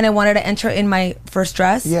 Okay. And I wanted to enter in my first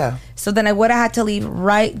dress. Yeah. So then I would have had to leave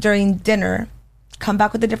right during dinner, come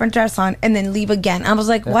back with a different dress on, and then leave again. I was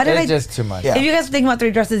like, why did It's just too much. Yeah. If you guys are thinking about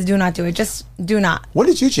 3 dresses, do not do it. Just do not. When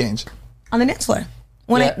did you change? On the dance floor.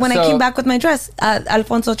 When I came back with my dress,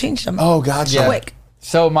 Alfonso changed them. Oh, gotcha. Quick.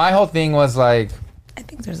 So my whole thing was like... I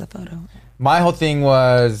think there's a photo. My whole thing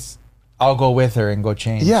was, I'll go with her and go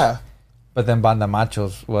change. Yeah. but then Banda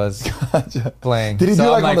Machos was playing. Did he do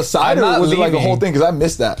like on the side, or was it like a whole thing? Because I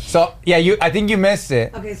missed that. So yeah, I think you missed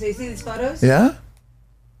it. Okay, so you see these photos? Yeah.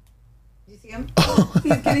 You see him?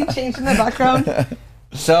 He's getting changed in the background.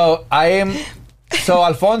 So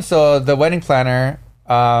Alfonso, the wedding planner,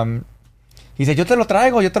 he said, yo te lo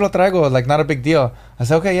traigo, like not a big deal. I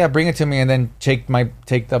said, okay, yeah, bring it to me, and then take my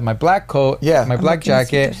black coat, my black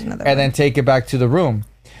jacket, and then take it back to the room.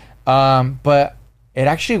 But it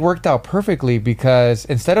actually worked out perfectly, because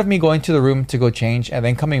instead of me going to the room to go change and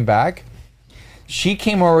then coming back, she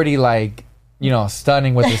came already like,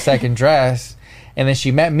 stunning with the second dress, and then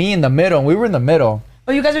she met me in the middle, and we were in the middle.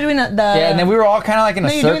 Oh, you guys are doing the yeah, and then we were all kind of like in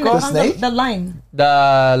a circle. The snake? The line.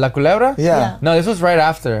 The La Culebra? Yeah. No, this was right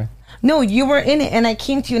after. No, you were in it, and I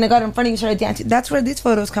came to you, and I got in front of you and started dancing. That's where these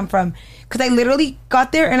photos come from. Because I literally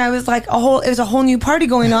got there, and I was like, it was a whole new party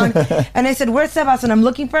going on. And I said, where's Sebas? And I'm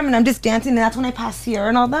looking for him, and I'm just dancing, and that's when I passed Sierra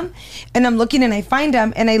and all them. And I'm looking, and I find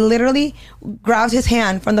him, and I literally grabbed his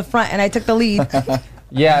hand from the front, and I took the lead.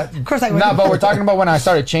 Yeah. Of course I would. No, but we're talking about when I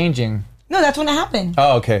started changing. No, that's when it happened.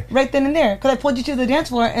 Oh, okay. Right then and there. Because I pulled you to the dance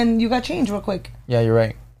floor, and you got changed real quick. Yeah, you're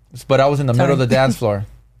right. But I was in the middle of the dance floor.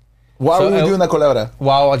 Why were you doing that culebra?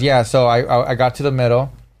 Well, yeah, so I got to the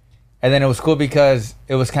middle, and then it was cool because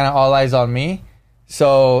it was kind of all eyes on me,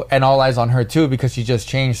 and all eyes on her too, because she just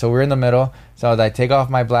changed. So we're in the middle. So I take off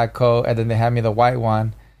my black coat, and then they had me the white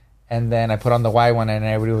one, and then I put on the white one, and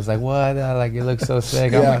everybody was like, "What? Like, it looks so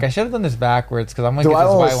sick." I'm like, I should have done this backwards, because I'm gonna get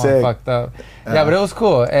this white one fucked up. Yeah, but it was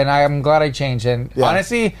cool, and I'm glad I changed. And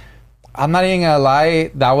honestly, I'm not even gonna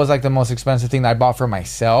lie, that was like the most expensive thing that I bought for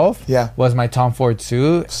myself. Yeah, was my Tom Ford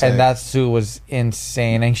suit. Sick. And that suit was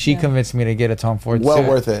insane, and she convinced me to get a Tom Ford suit. Well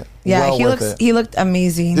worth it. Yeah, he looked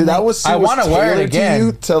amazing. Dude, that was I want to wear it again to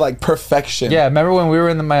you to like perfection. Yeah, remember when we were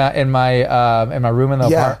in my room in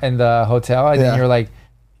the hotel, and then you're like,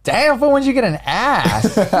 damn, when did you get an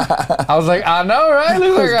ass? I was like, I know, right?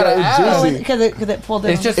 Looks like I got an ass. Because it pulled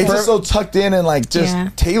in. It's just so tucked in and like just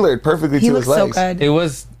tailored perfectly to his legs. So good.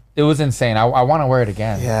 It was insane. I want to wear it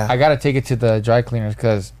again. Yeah. I got to take it to the dry cleaners,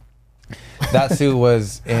 because that suit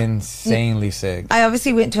was insanely sick. I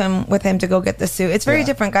obviously went with him to go get the suit. It's very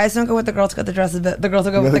different. Guys don't go with the girls to get the dresses, but the girls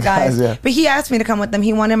will go with the guys. But he asked me to come with them.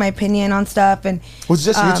 He wanted my opinion on stuff. And was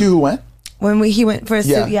it just you two who went? When he went for a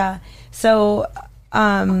suit, yeah. So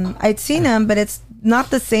I'd seen him, but it's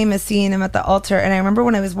not the same as seeing him at the altar. And I remember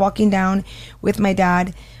when I was walking down with my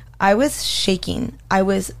dad, I was shaking.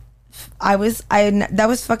 That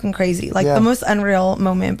was fucking crazy. Like the most unreal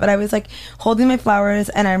moment. But I was like holding my flowers,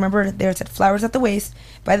 and I remember there said flowers at the waist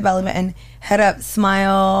by the belly button, head up,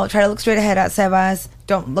 smile, try to look straight ahead at Sebas,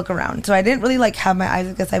 don't look around. So I didn't really like have my eyes,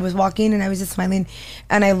 because I was walking and I was just smiling,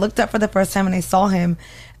 and I looked up for the first time and I saw him,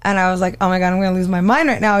 and I was like, oh my God, I'm gonna lose my mind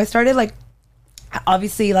right now. I started like,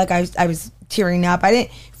 obviously, like I was tearing up. I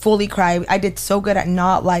didn't fully cry. I did so good at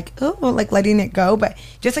not like letting it go, but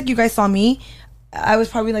just like you guys saw me, I was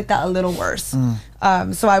probably like that a little worse.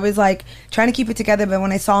 So I was like trying to keep it together, but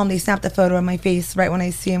when I saw him, they snapped a photo of my face right when I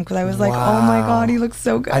see him, because I was like, oh my God, he looks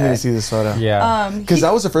so good. I need to see this photo. Yeah. Because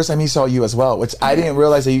that was the first time he saw you as well, which I didn't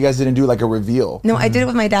realize that you guys didn't do like a reveal. No, I did it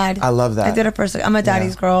with my dad. I love that. I did it first. I'm a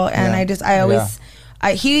daddy's girl, and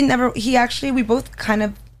we both kind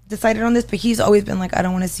of decided on this, but he's always been like, I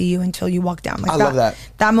don't want to see you until you walk down. Like, I love that.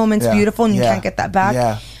 That moment's beautiful, and you can't get that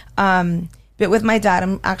back. Yeah. But with my dad,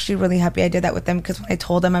 I'm actually really happy I did that with him, because when I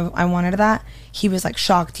told him I wanted that, he was like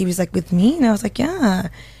shocked. He was like, with me? And I was like, yeah.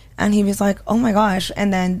 And he was like, oh my gosh.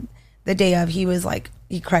 And then the day of, he was like,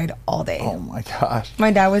 he cried all day. Oh my gosh.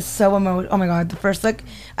 My dad was so emotional. Oh my God. The first look,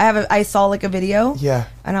 I saw like a video. Yeah.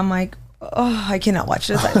 And I'm like, oh, I cannot watch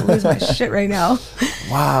this. I lose my shit right now.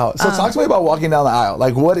 Wow. So talk to me about walking down the aisle.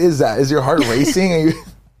 Like, what is that? Is your heart racing?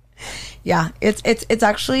 Yeah. It's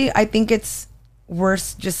actually, I think it's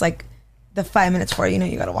worse just like the 5 minutes before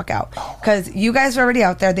you got to walk out, because you guys are already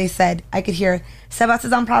out there. They said, I could hear Sebas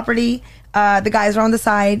is on property, the guys are on the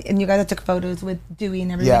side, and you guys took photos with Dewey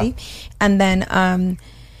and everybody. And then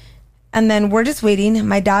we're just waiting.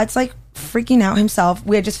 My dad's like freaking out himself.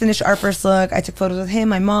 We had just finished our first look. I took photos with him,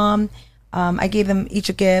 my mom. I gave them each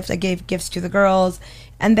a gift. I gave gifts to the girls.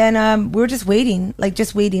 And then we were just waiting.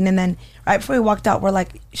 And then right before we walked out, we're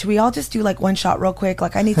like, should we all just do like one shot real quick?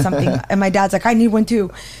 Like, I need something. And my dad's like, I need one too.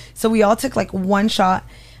 So we all took like one shot,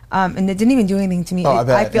 and it didn't even do anything to me.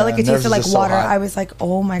 I feel like it tasted like water. I was like,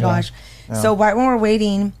 oh my gosh. So right when we're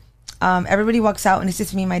waiting, everybody walks out, and it's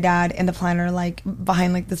just me and my dad and the planner, like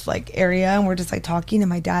behind like this like area, and we're just like talking, and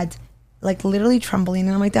my dad's like literally trembling.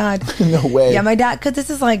 And I'm like, Dad. No way. Yeah, my dad, because this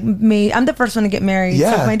is like me. I'm the first one to get married.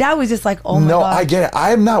 Yeah. So my dad was just like, oh my God. No, I get it.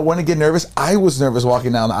 I am not one to get nervous. I was nervous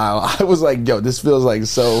walking down the aisle. I was like, yo, this feels like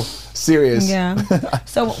so serious. Yeah.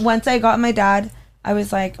 So once I got my dad, I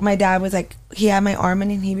was like, my dad was like, he had my arm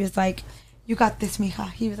and he was like, you got this,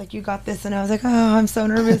 mija. He was like, you got this. And I was like, oh, I'm so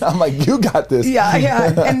nervous. I'm like, you got this.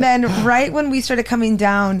 Yeah. And then right when we started coming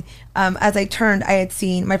down, as I turned, I had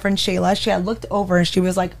seen my friend Shayla. She had looked over and she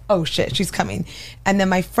was like, oh shit, she's coming. And then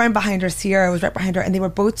my friend behind her, Sierra, was right behind her, and they were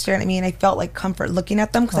both staring at me, and I felt like comfort looking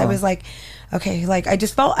at them, because I was like, okay, like I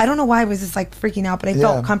just felt, I don't know why I was just like freaking out, but I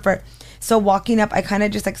felt comfort. So walking up, I kind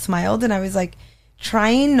of just like smiled, and I was like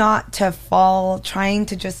trying not to fall, trying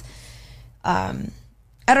to just,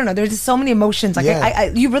 I don't know. There's just so many emotions. Like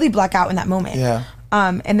I you really black out in that moment. Yeah.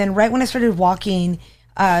 And then right when I started walking,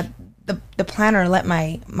 the planner let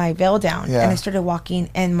my veil down, and I started walking,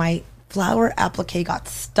 and my flower applique got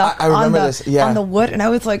stuck on the wood, and I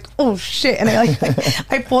was like, oh shit. And I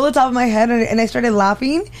like I pulled the top of my head, and I started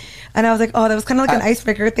laughing, and I was like, oh, that was kind of like an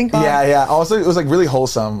icebreaker. Thank God. Yeah. Also, it was like really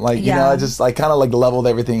wholesome. Like, you know, I just like kind of like leveled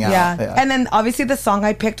everything out. Yeah. And then obviously the song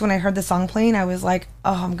I picked, when I heard the song playing, I was like,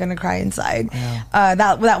 oh, I'm gonna cry inside. Yeah.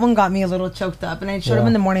 That one got me a little choked up, and I showed him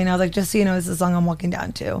in the morning. I was like, just so you know, this is the song I'm walking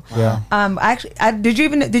down to. Yeah. Did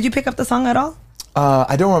you pick up the song at all?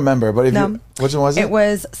 I don't remember, but which one was it? It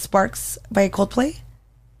was Sparks by Coldplay.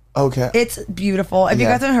 Okay. It's beautiful. If you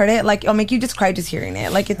guys haven't heard it, like, it'll make you just cry just hearing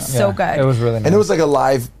it. Like, it's so good. It was really nice. And it was like a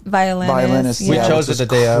live violinist. We chose it the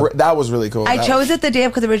day of. That was really cool. I chose it the day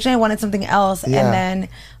of, because originally I wanted something else. Yeah. And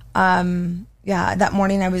then, that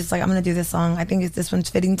morning I was like, I'm going to do this song. I think this one's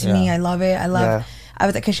fitting to me. I love it. I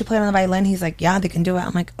was like, can she play it on the violin? He's like, yeah, they can do it.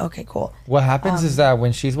 I'm like, okay, cool. What happens is that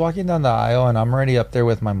when she's walking down the aisle and I'm already up there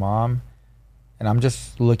with my mom, and I'm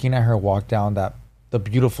just looking at her walk down the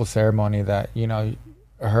beautiful ceremony that, you know,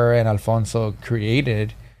 her and Alfonso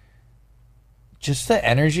created, just the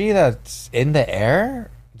energy that's in the air,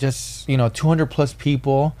 just, you know, 200 plus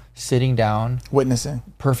people sitting down, witnessing,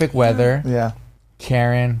 perfect weather. Yeah.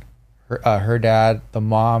 Karen, her dad, the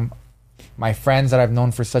mom, my friends that I've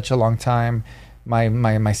known for such a long time,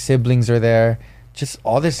 my siblings are there, just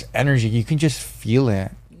all this energy, you can just feel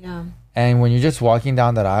it. Yeah. And when you're just walking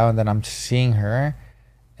down that aisle, and then I'm seeing her,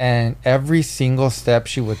 and every single step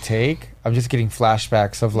she would take, I'm just getting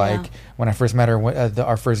flashbacks of like when I first met her,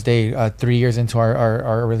 our first date, 3 years into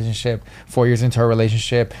our relationship, 4 years into our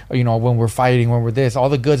relationship, you know, when we're fighting, when we're this, all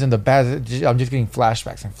the goods and the bads. I'm just getting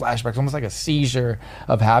flashbacks and flashbacks, almost like a seizure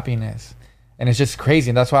of happiness. And it's just crazy.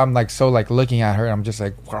 And that's why I'm like so like looking at her, and I'm just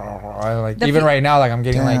like, like even right now, like I'm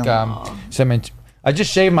getting like I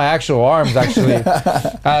just shaved my actual arms actually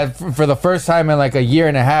for the first time in like a year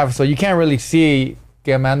and a half. So you can't really see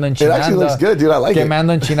que me ando enchinando. It actually looks good, dude. I like it. Que me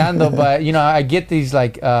ando enchinando. But, you know, I get these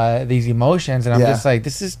like these emotions, and I'm just like,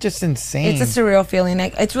 this is just insane. It's a surreal feeling.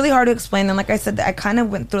 Like, it's really hard to explain. And like I said, I kind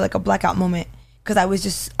of went through like a blackout moment, because I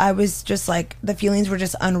was just like, the feelings were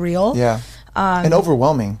just unreal. Yeah. And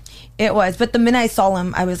overwhelming. It was. But the minute I saw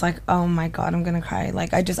him, I was like, oh my God, I'm going to cry.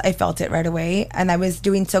 Like, I felt it right away. And I was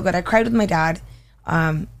doing so good. I cried with my dad.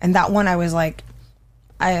 And that one, I was like,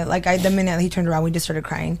 the minute he turned around, we just started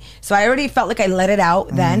crying. So I already felt like I let it out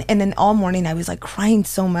then. And then all morning I was like crying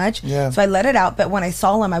so much. Yeah. So I let it out. But when I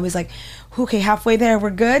saw him, I was like, okay, halfway there, we're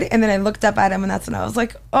good. And then I looked up at him, and that's when I was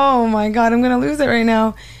like, oh my God, I'm going to lose it right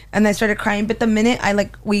now. And I started crying. But the minute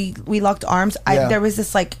we locked arms, there was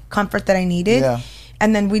this like comfort that I needed. Yeah.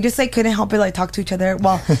 And then we just like couldn't help but like talk to each other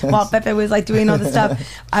while Pepe was like doing all this stuff.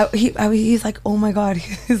 He's like, oh my God.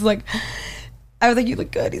 He's like, I was like, you look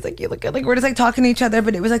good. He's like, you look good. Like, we're just like talking to each other,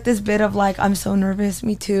 but it was like this bit of like, I'm so nervous,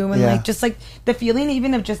 me too. And like, just like the feeling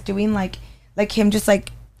even of just doing like him just like,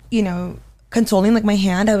 you know, consoling like my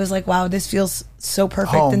hand. I was like, wow, this feels so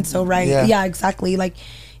perfect and so right. Yeah, exactly. Like,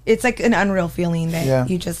 it's like an unreal feeling that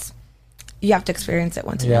you have to experience it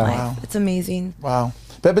once in your life. Wow. It's amazing. Wow.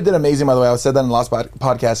 Pepe did amazing, by the way. I said that in the last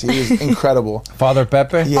podcast. He was incredible. Father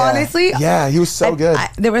Pepe? Yeah. Honestly? Yeah, he was so good.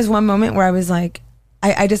 There was one moment where I was like,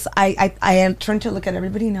 I turned to look at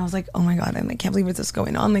everybody, and I was like, oh my God, I can't believe what's this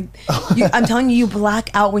going on. Like, I'm telling you, you black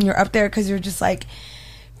out when you're up there, because you're just like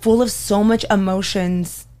full of so much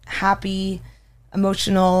emotions, happy,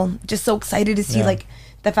 emotional, just so excited to see like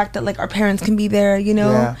the fact that like our parents can be there, you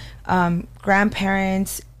know,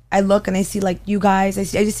 grandparents. I look and I see like you guys, I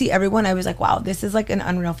just see everyone. I was like, wow, this is like an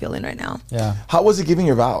unreal feeling right now. Yeah. How was it giving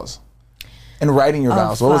your vows and writing your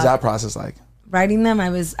vows? What was that process like? Writing them, I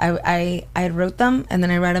wrote them, and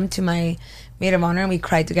then I read them to my maid of honor, and we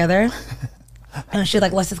cried together. And she's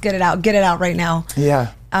like, let's just get it out right now.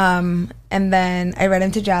 Yeah. And then I read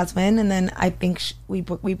them to Jasmine, and then I think we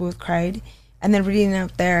both cried. And then reading it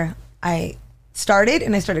out there, I started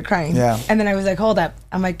and I started crying. Yeah. And then I was like, hold up.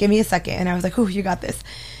 I'm like, give me a second. And I was like, oh, you got this.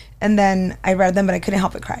 And then I read them, but I couldn't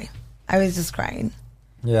help but cry. I was just crying.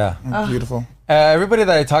 Yeah. Beautiful. Everybody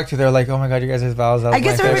that I talked to, they're like, "Oh my god, you guys' vows." I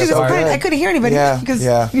guess everybody was crying. I couldn't hear anybody because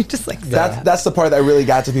you're just like that's the part that really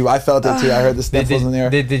got to people. I felt it too. I heard the sniffles in there.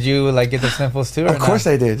 Did you like get the sniffles too? Of course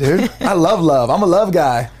I did, dude. I love love. I'm a love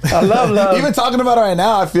guy. I love love. Even talking about it right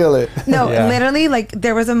now, I feel it. No, literally, like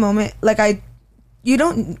there was a moment, like you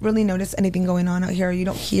don't really notice anything going on out here. You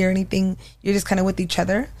don't hear anything. You're just kind of with each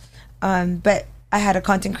other. But I had a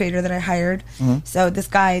content creator that I hired. So this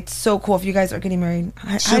guy, it's so cool. If you guys are getting married,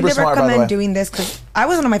 I never recommend doing this because I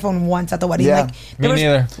wasn't on my phone once at the wedding. Yeah, like, me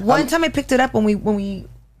neither. One time I picked it up when we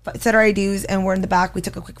said our IDs and we're in the back. We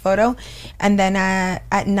took a quick photo, and then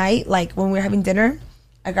at night, like when we were having dinner,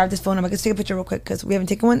 I grabbed his phone. I'm like, let's take a picture real quick because we haven't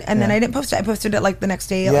taken one. And then I didn't post it. I posted it like the next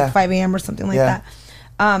day at like 5 a.m. or something like that.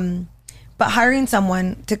 But hiring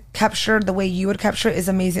someone to capture the way you would capture it is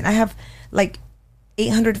amazing. I have like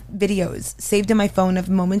 800 videos saved in my phone of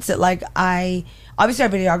moments that like obviously our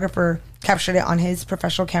videographer captured it on his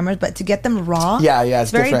professional cameras, but to get them raw, it's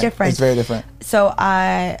very different. It's very different. So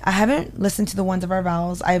I haven't listened to the ones of our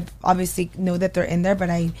vows. I obviously know that they're in there, but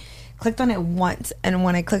I clicked on it once, and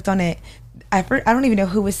when I clicked on it, I don't even know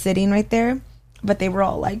who was sitting right there, but they were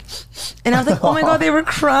all like, and I was like, oh my god, they were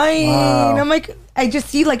crying. Wow. I'm like, I just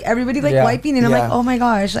see like everybody like wiping, and I'm like, oh my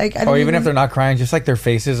gosh, like. Or even if they're not crying, just like their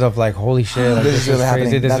faces of like, holy shit, like, this is really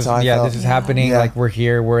happening. This is happening. Like we're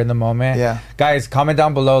here, we're in the moment. Yeah, guys, comment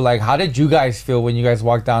down below. Like, how did you guys feel when you guys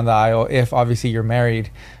walked down the aisle? If obviously you're married.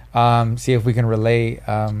 See if we can relate.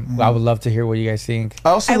 I would love to hear what you guys think. I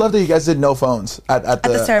also love that you guys did no phones at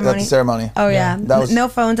the ceremony. Oh yeah, no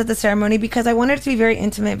phones at the ceremony because I wanted it to be very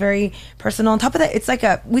intimate, very personal. On top of that, it's like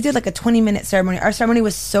we did like a 20-minute ceremony. Our ceremony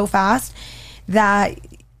was so fast that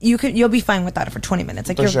you'll be fine with that for 20 minutes.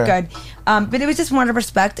 Like you're good. But it was just more out of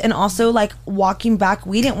respect, and also like walking back.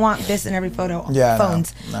 We didn't want this in every photo. Yeah,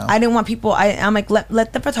 phones. No. I didn't want people. I'm like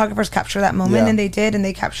let the photographers capture that moment, and they did, and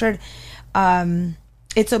they captured.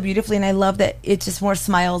 It so beautifully, and I love that it's just more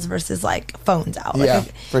smiles versus like phones out.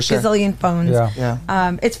 Like for sure. Gazillion phones.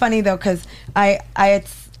 Yeah. It's funny though because I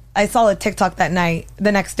saw a TikTok that night,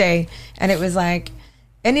 the next day, and it was like,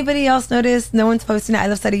 anybody else notice no one's posting I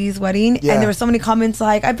Love Sadi's wedding? And there were so many comments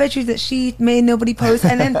like, I bet you that she made nobody post.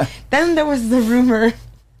 And then there was the rumor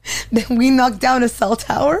that we knocked down a cell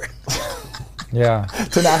tower. Yeah.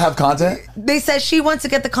 To not have content? They said she wants to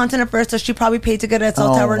get the content up first, so she probably paid to get a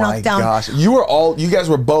cell tower knocked down. Oh my gosh. You guys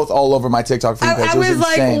were both all over my TikTok feed page. I was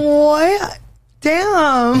like, what?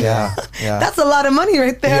 Damn. Yeah. That's a lot of money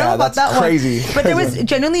right there. Yeah, that's crazy. But there was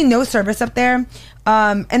genuinely no service up there.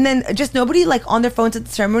 And then just nobody like on their phones at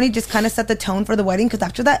the ceremony just kind of set the tone for the wedding. Because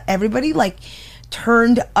after that, everybody like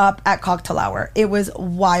turned up at cocktail hour. It was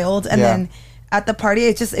wild. And then at the party,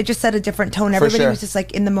 it just set a different tone. Everybody was just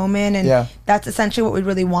like in the moment, and that's essentially what we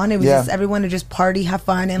really wanted. It was just everyone to just party, have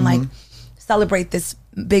fun, and like celebrate this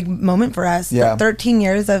big moment for us. 13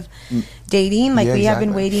 years of dating, like we have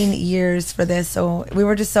been waiting years for this, so we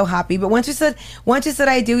were just so happy. But once you said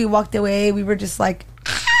I do, we walked away. We were just like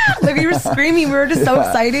we were screaming. We were just so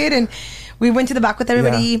excited, and we went to the back with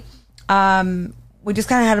everybody. We just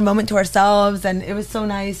kind of had a moment to ourselves, and it was so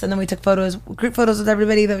nice. And then we took group photos with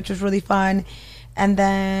everybody, which was really fun. And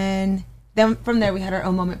then from there, we had our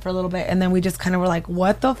own moment for a little bit, and then we just kind of were like,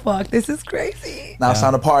 "What the fuck? This is crazy." Now it's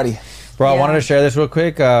time to party, bro. I wanted to share this real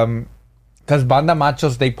quick because Banda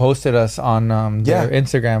Machos, they posted us on their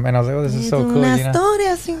Instagram, and I was like, "Oh, this is so cool." You know?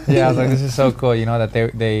 Yeah, I was like, "This is so cool." You know that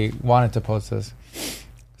they wanted to post us.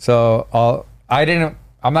 So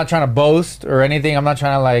I'm not trying to boast or anything. I'm not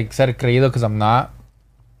trying to like ser creído because I'm not.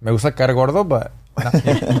 Me gusta caer gordo, but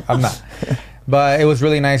I'm not. But it was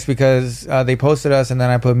really nice because they posted us, and then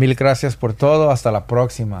I put mil gracias por todo, hasta la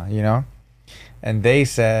próxima, you know? And they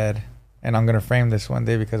said, and I'm going to frame this one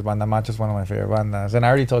day because Banda Macho is one of my favorite bandas. And I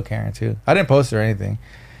already told Karen too. I didn't post or anything.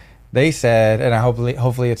 They said, and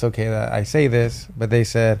hopefully it's okay that I say this, but they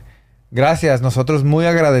said, gracias, nosotros muy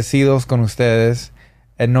agradecidos con ustedes.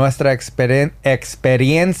 En nuestra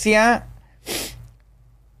experiencia,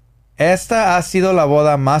 esta ha sido la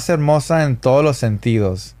boda más hermosa en todos los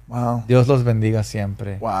sentidos. Wow. Dios los bendiga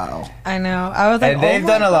siempre. Wow. I know. I was like, and they've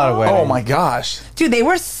done a lot of weddings. Oh my gosh. Dude, they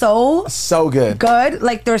were so good. Good.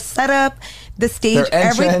 Like their setup, the stage,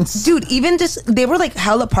 dude, even just they were like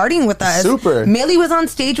hella partying with us. Super. Millie was on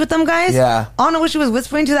stage with them guys. Yeah. I don't know what she was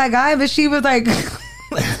whispering to that guy, but she was like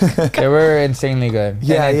They were insanely good.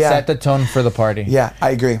 Yeah, and it yeah. set the tone for the party. Yeah, I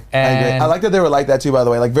agree. And I like that they were like that too, by the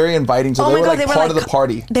way. Like very inviting. So Oh they my were God, like part of the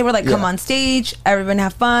party. They were like, come on stage, everyone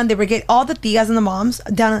have fun. They were getting all the tias and the moms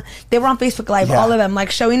down. They were on Facebook Live, Yeah. all of them,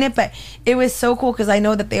 like showing it. But it was so cool because I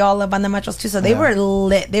know that they all live on the metros too. So they were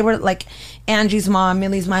lit. They were like Angie's mom,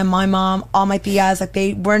 Millie's mom, my mom, all my tias. Like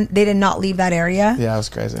they did not leave that area. Yeah, it was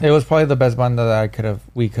crazy. It was probably the best band that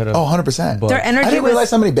we could have. Oh, 100%. booked. Their energy I didn't was.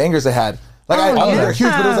 realize how many bangers they had. Like I knew they were huge,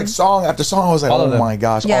 but it was like song after song. I was like, All of oh them. my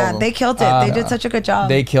gosh. all of Yeah, them. they killed it. They did such a good job.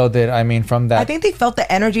 They killed it. I mean, from that. I think they felt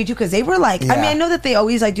the energy too because they were like. I mean, Yeah. I know that they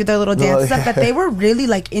always like do their little dance stuff, but they were really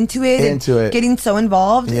like into it. Into and it. getting so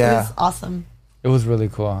involved. It Yeah. was awesome. It was really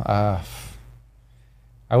cool.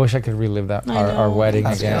 I wish I could relive that our wedding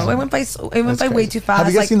I again. know. It went by. It went by way too fast. Have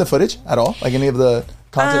you guys Like, seen the footage at all? Like any of the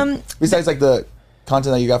content besides like the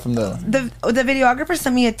content that you got from the? the videographer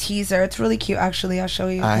sent me a teaser. It's really cute, actually. I'll show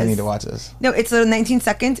you. I 'cause- need to watch this. No, it's 19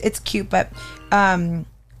 seconds. It's cute, but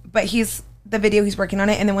he's the video. He's working on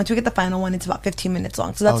it, and then once we get the final one, it's about 15 minutes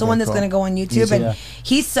long. So that's the Okay, one that's cool. gonna go on YouTube. YouTube. And Yeah.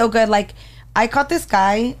 he's so good. Like I caught this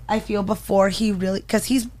guy. I feel before he really because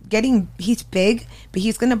he's big, but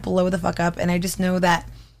he's gonna blow the fuck up. And I just know that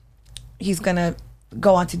he's gonna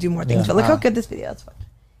go on to do more things. Yeah. But look how good this video is.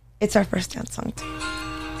 It's our first dance song too.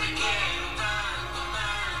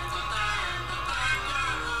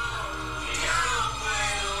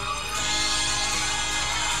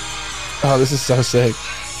 Oh, this is so sick.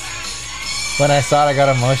 When I saw it, I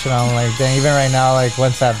got emotional. I'm like, dang, even right now, like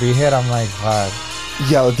once that beat hit, I'm like, wow.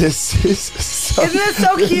 Yo, this is so. Isn't it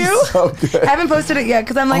so cute? So good. I haven't posted it yet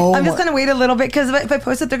because I'm like, Oh I'm just my- gonna wait a little bit because if I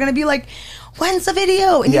post it, they're gonna be like, "When's the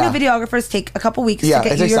video?" And Yeah. you know, videographers take a couple weeks Yeah, to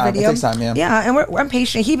get it you takes your time. It video. takes time, yeah. Yeah, and I'm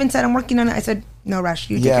patient. He even said, "I'm working on it." I said, "No rush.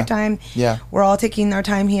 You take Yeah. your time. Yeah. We're all taking our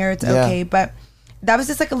time here. It's Yeah. okay." But that was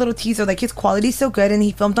just like a little teaser. Like his quality's so good, and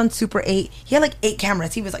he filmed on Super 8. He had like 8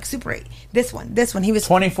 cameras. He was like Super 8. This one. He was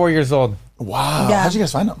 24 years old. Wow. Yeah. How'd you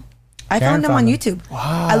guys find them? I Karen found him on found him. YouTube.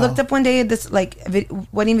 Wow. I looked up one day this like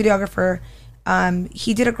wedding videographer.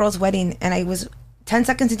 He did a girl's wedding, and I was 10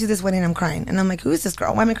 seconds into this wedding. I'm crying, and I'm like, "Who is this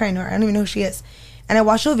girl? Why am I crying to her? I don't even know who she is." And I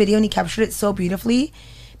watched the video, and he captured it so beautifully.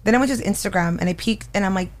 Then I went to his Instagram, and I peeked, and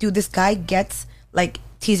I'm like, "Dude, this guy gets like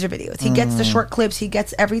teaser videos. He gets the short clips. He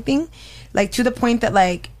gets everything, like to the point that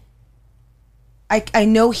like." I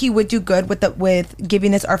know he would do good with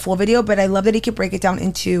giving us our full video, but I love that he could break it down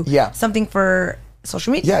into something for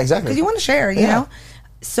social media. Yeah, exactly. Because you want to share, you Yeah. know?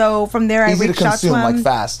 So from there, Easy I to reached out to consume, him. like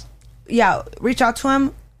fast. Yeah, reach out to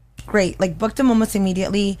him. Great. Like booked him almost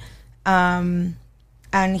immediately.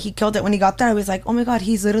 And he killed it when he got there. I was like, oh my God,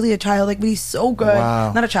 he's literally a child. Like, but he's so good.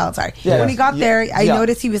 Wow. Not a child, sorry. Yeah, when he got there, I yeah.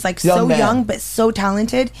 noticed he was like Young so man. young, but so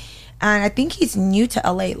talented. And I think he's new to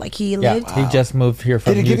LA. Like he Yeah, lived he just moved here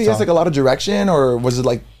from Did it give you Utah. guys like a lot of direction, or was it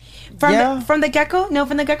like? from the get-go. No,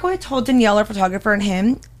 from the get-go, I told Danielle, our photographer, and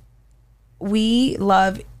him, we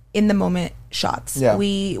love in the moment shots. Yeah.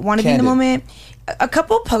 We want to be in the Candid. moment. A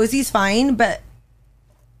couple posies fine, but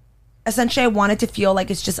essentially I wanted to feel like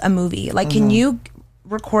it's just a movie. Like, can you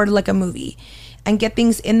record like a movie and get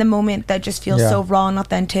things in the moment that just feels Yeah. so raw and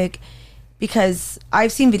authentic? Because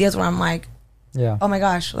I've seen videos where I'm like, Yeah. oh my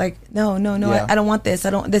gosh, like no, Yeah. I don't want this.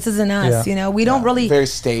 This isn't us. Yeah. You know, we don't really Very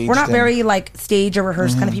staged We're not and- very like stage or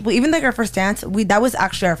rehearsed kind of people. Even like our first dance, that was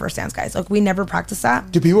actually our first dance, guys. Like we never practiced that.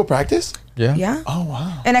 Do people practice? Yeah. Yeah. Oh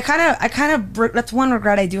wow. And I kind of that's one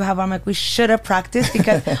regret I do have. I'm like, we should have practiced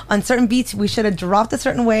because on certain beats we should have dropped a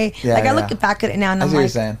certain way. Yeah, like I yeah. look back at it now and I I'm see what you're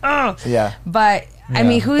like, saying. oh. Yeah. But I Yeah.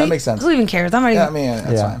 mean, who That makes sense. who even cares? I'm not Yeah, I even. mean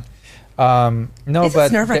that's Yeah. fine. No, It's but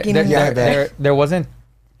just nerve-wracking. Yeah, I bet. there wasn't.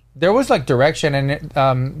 There was like direction, and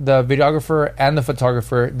the videographer and the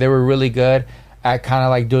photographer, they were really good at kind of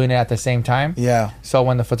like doing it at the same time. Yeah. So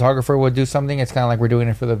when the photographer would do something, it's kind of like we're doing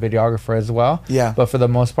it for the videographer as well. Yeah. But for the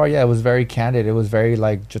most part, yeah, it was very candid. It was very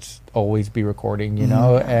like just always be recording, you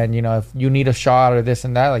know. And you know, if you need a shot or this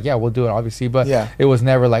and that, like yeah, we'll do it obviously. But Yeah. it was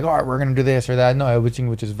never like, all right, we're gonna do this or that. No, everything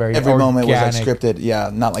which is very Every moment was like organic. scripted. Yeah,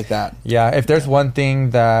 not like that. Yeah, if there's one thing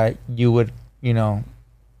that you would, you know,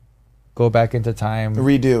 go back into time,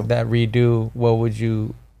 redo, what would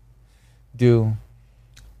you do?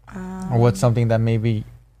 Or what's something that maybe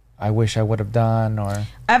I wish I would have done? Or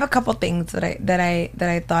I have a couple things that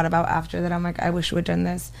I thought about after that. I'm like, I wish we had done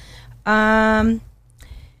this.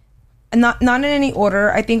 Not in any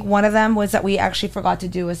order. I think one of them was that we actually forgot to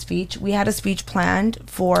do a speech. We had a speech planned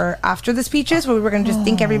for after the speeches where we were going to just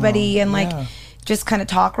thank everybody and like just kind of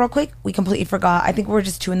talk real quick. We completely forgot. I think we were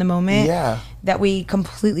just too in the moment. Yeah. That we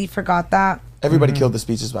completely forgot that. Everybody killed the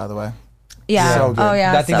speeches, by the way. Yeah. So good. Oh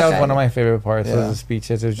yeah. I think so that was good. one of my favorite parts Yeah. was the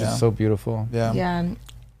speeches. It was just Yeah. so beautiful. Yeah.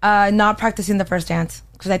 Yeah. Not practicing the first dance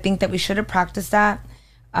because I think that we should have practiced that.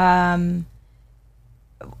 I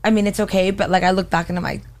mean, it's okay, but like I look back and I'm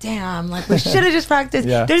like, damn, like we should have just practiced.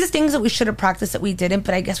 Yeah. There's just things that we should have practiced that we didn't,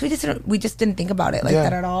 but I guess we just didn't think about it like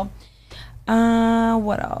that at all.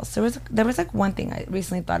 What else? There was like one thing I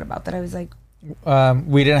recently thought about that I was like,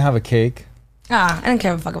 we didn't have a cake. I didn't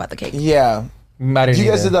care a fuck about the cake. Yeah. You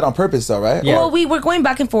guys did that on purpose though, right? Yeah. Well, we were going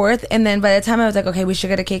back and forth, and then by the time I was like, okay, we should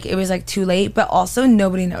get a cake, it was like too late, but also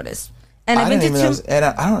nobody noticed. And I didn't even notice. And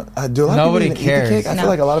I do a lot Nobody of people even eat the cares. cake? I feel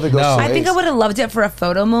like a lot of it goes to I waste. think I would have loved it for a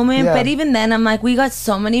photo moment, Yeah. but even then, I'm like, we got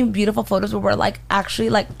so many beautiful photos where we're like actually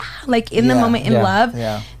like in the moment in love.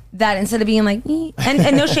 Yeah. That instead of being like,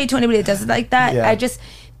 and no shade to anybody that does it like that. Yeah. I just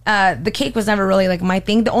the cake was never really like my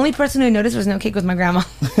thing. The only person who noticed was no cake was my grandma.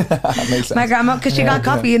 Makes sense. My grandma, because she got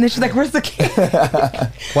coffee and then she's like, "Where's the cake?"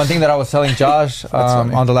 One thing that I was telling Josh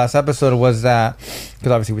on the last episode was that,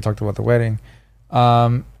 because obviously we talked about the wedding,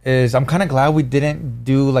 is I'm kind of glad we didn't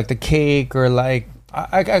do like the cake or like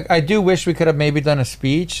I do wish we could have maybe done a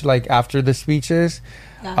speech like after the speeches.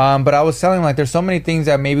 Yeah. But I was telling like there's so many things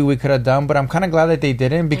that maybe we could have done, but I'm kind of glad that they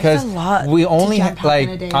didn't because we only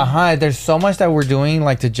like there's so much that we're doing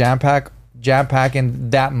like to jam pack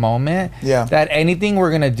in that moment. Yeah. That anything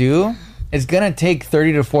we're gonna do is gonna take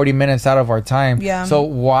 30 to 40 minutes out of our time. Yeah. So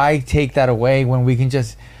why take that away when we can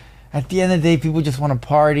just at the end of the day, people just want to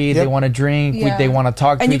party. Yep. They want to drink. They want to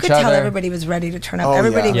talk to each other. And you could tell everybody was ready to turn up.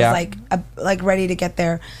 Everybody was like ready to get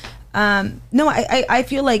there. No, I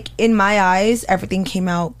feel like in my eyes, everything came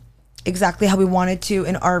out exactly how we wanted to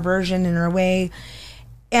in our version, in our way.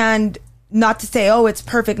 And not to say, oh, it's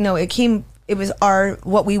perfect. No, it was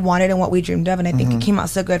what we wanted and what we dreamed of. And I think it came out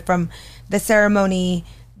so good from the ceremony.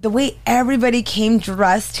 The way everybody came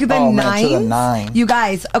dressed to the nines. You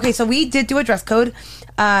guys. Okay, so we did do a dress code.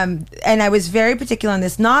 And I was very particular on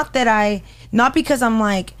this. Not because I'm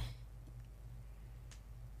like,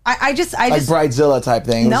 I just like Bridezilla type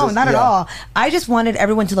thing. No, not at all. I just wanted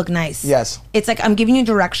everyone to look nice. Yes. It's like I'm giving you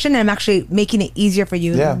direction and I'm actually making it easier for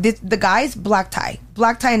you. Yeah. The guys, black tie,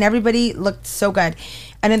 and everybody looked so good.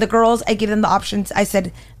 And then the girls, I gave them the options. I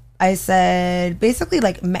said basically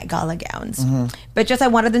like Met Gala gowns, but just I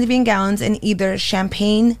wanted them to be in gowns in either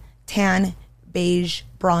champagne, tan, beige,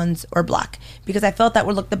 bronze, or black, because I felt that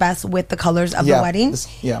would look the best with the colors of the wedding.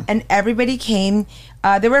 And everybody came.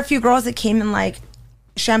 There were a few girls that came in like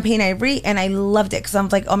champagne ivory, and I loved it because I'm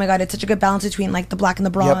like, oh my god, it's such a good balance between like the black and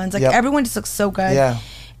the bronze. Everyone just looks so good. Yeah.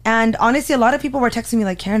 And honestly, a lot of people were texting me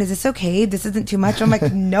like, Karen, is this okay? This isn't too much. I'm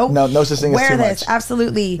like, nope. no such thing as too much. Wear this,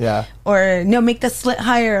 absolutely. Yeah. Or no, make the slit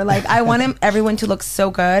higher. Like I want everyone to look so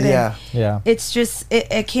good. Yeah. And it's just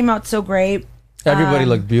it came out so great. Everybody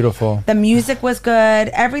looked beautiful. The music was good.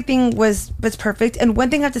 Everything was perfect. And one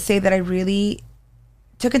thing I have to say that I really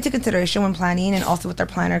took into consideration when planning, and also with our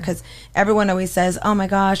planner, because everyone always says, oh my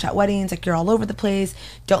gosh, at weddings, like you're all over the place,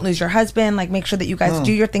 don't lose your husband, like make sure that you guys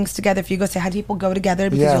do your things together. If you go say hi to people, go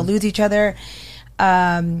together, because you'll lose each other.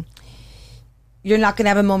 You're not gonna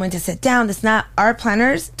have a moment to sit down. It's not. Our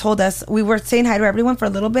planners told us, we were saying hi to everyone for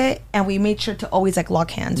a little bit, and we made sure to always like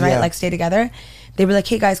lock hands, right? Like stay together. They were like,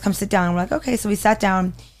 hey guys, come sit down. And we're like, okay. So we sat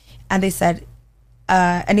down, and they said,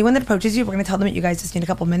 anyone that approaches you, we're going to tell them that you guys just need a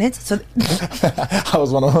couple minutes. So I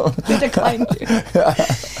was one of them. They declined.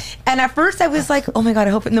 And at first I was like, oh my god,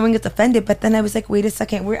 I hope no one gets offended. But then I was like, wait a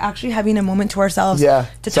second, we're actually having a moment to ourselves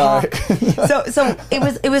to talk. So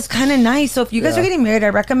it was kind of nice. So if you guys are getting married, I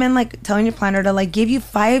recommend like telling your planner to like give you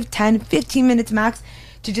 5, 10, 15 minutes max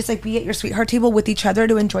to just like be at your sweetheart table with each other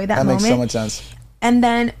to enjoy that moment. That makes so much sense. And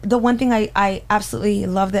then the one thing I absolutely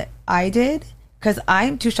love that I did, because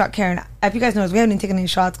I'm 2-shot Karen. If you guys know, we haven't even taken any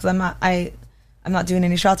shots because I'm not doing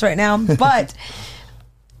any shots right now. But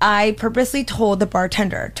I purposely told the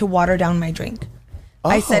bartender to water down my drink.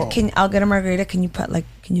 I said, I'll get a margarita. Can you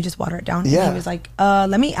just water it down? Yeah. And he was like,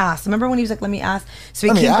 let me ask. Remember when he was like, let me ask?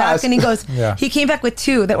 So he came back and he goes, he came back with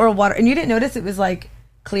 2 that were water. And you didn't notice it was like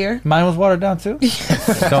clear. Mine was watered down too.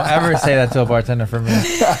 Don't ever say that to a bartender for me.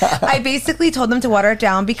 I basically told them to water it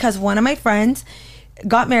down because one of my friends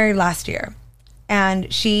got married last year.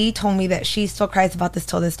 And she told me that she still cries about this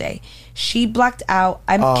till this day. She blacked out.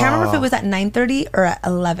 I can't remember if it was at 9:30 or at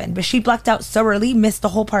 11, but she blacked out so early, missed the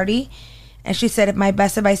whole party. And she said, my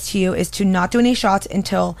best advice to you is to not do any shots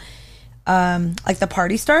until like the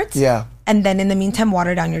party starts. Yeah. And then in the meantime,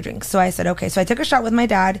 water down your drinks. So I said, okay. So I took a shot with my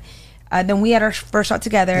dad. Then we had our first shot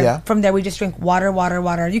together. Yeah. From there, we just drink water.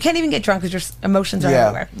 You can't even get drunk because your emotions are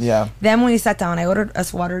everywhere. Yeah. Then when we sat down, I ordered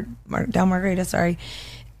us down margarita, sorry.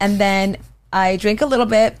 And then I drank a little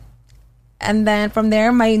bit, and then from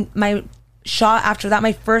there, my shot after that,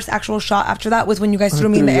 my first actual shot after that was when you guys threw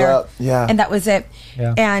me in the air. Yeah. And that was it.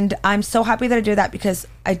 Yeah. And I'm so happy that I did that because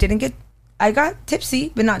I didn't get I got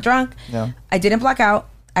tipsy, but not drunk. Yeah. I didn't black out.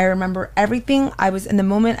 I remember everything. I was in the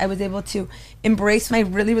moment. I was able to embrace my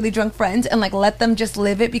really, really drunk friends and like let them just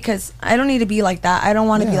live it, because I don't need to be like that. I don't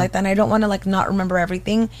want to be like that. And I don't want to like not remember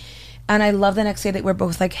everything. And I love the next day that we're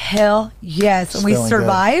both like, hell yes. And we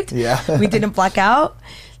survived. Good. Yeah. We didn't black out.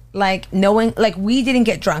 Like knowing, like we didn't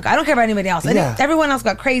get drunk. I don't care about anybody else. And everyone else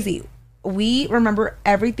got crazy. We remember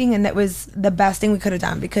everything, and that was the best thing we could have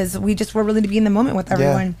done, because we just were willing to be in the moment with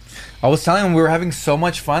everyone. I was telling him we were having so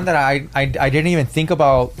much fun that I didn't even think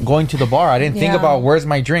about going to the bar. I didn't think about where's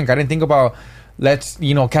my drink. I didn't think about let's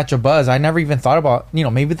catch a buzz. I never even thought about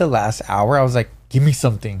maybe the last hour. I was like, give me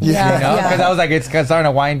something. Because I was like, it's starting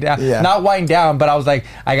to wind down. Not wind down, but I was like,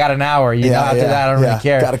 I got an hour. After that, I don't really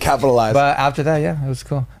care. Gotta capitalize. But after that, it was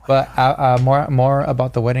cool. But more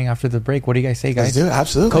about the wedding after the break. What do you guys say, guys? Let's do it.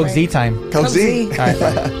 Absolutely. Coke Z time. Coke Z. All right,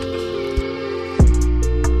 bye.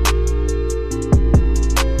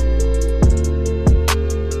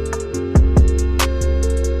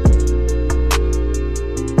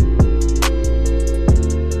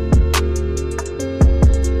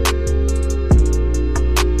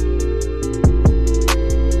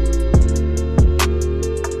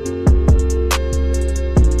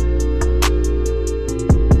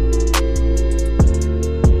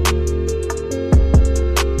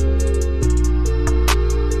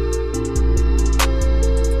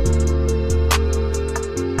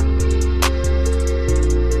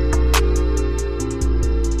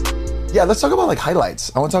 Yeah, let's talk about like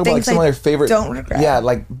highlights. I want to talk about like some of your favorite. Don't regret. Yeah,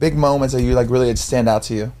 like big moments that you like really stand out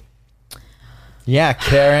to you. Yeah,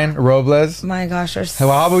 Karen Robles. My gosh, how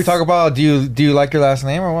about we talk about do you like your last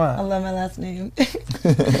name or what? I love my last name.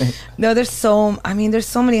 No, there's so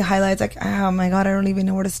many highlights. Like, oh my god, I don't even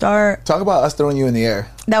know where to start. Talk about us throwing you in the air.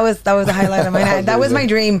 That was a highlight of my night. That was my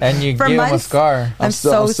dream. And you gave him a scar. I'm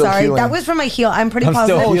so sorry. Healing. That was from my heel. I'm pretty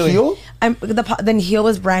positive. Still healing. Heel? The heel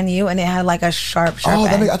was brand new, and it had like a sharp edge.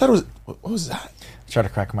 I thought it was. What was that? Try to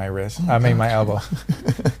crack my wrist. I made my elbow.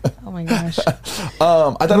 Oh my gosh. I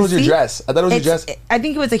thought it was your dress. I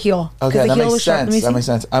think it was a heel. Okay, that makes sense. That makes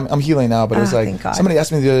sense. I'm healing now, but it was like somebody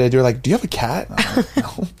asked me the other day. They were like, "Do you have a cat?" I'm like,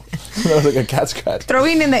 no. That was like a cat scratch.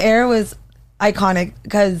 Throwing in the air was iconic,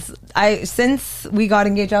 because since we got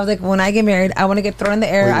engaged, I was like, when I get married, I want to get thrown in the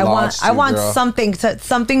air. I want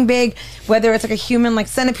something big, whether it's like a human like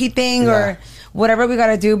centipede thing or whatever we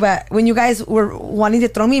gotta do. But when you guys were wanting to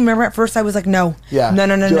throw me, remember at first I was like, no. You're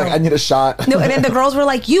like, I need a shot. No, and then the girls were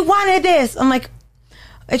like, you wanted this. I'm like,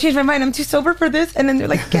 I changed my mind. I'm too sober for this. And then they're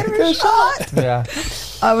like, get her a shot. Yeah.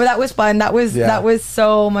 But that was fun. That was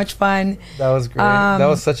so much fun. That was great. That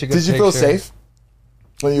was such a good. Did you feel safe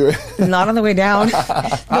when you were? Not on the way down.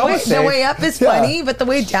 The way up is funny, but the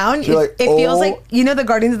way down, it feels like the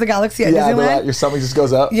Guardians of the Galaxy at Disneyland. Your stomach just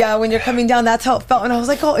goes up. Yeah, when you're coming down, that's how it felt. And I was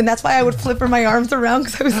like, and that's why I would flipper my arms around,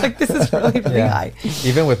 because I was like, this is really, really high.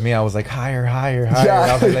 Even with me, I was like, higher. Yeah.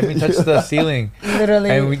 I was like, let me touch the ceiling.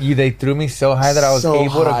 Literally. And they threw me so high that I was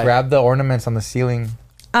able to grab the ornaments on the ceiling.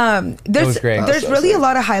 There's really a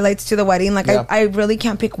lot of highlights to the wedding. Like I really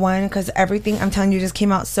can't pick one, because everything, I'm telling you, just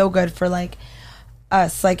came out so good for like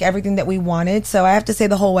us, like everything that we wanted. So I have to say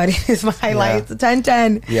the whole wedding is my highlight. It's a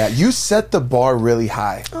 10-10. Yeah, you set the bar really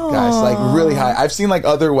high, guys. Like really high. I've seen like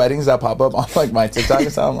other weddings that pop up on like my TikTok and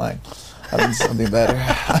stuff. I'm like, I need something better.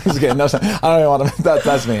 I'm just kidding. No, I don't even want to.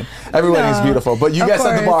 That's mean. Every wedding is beautiful, but you guys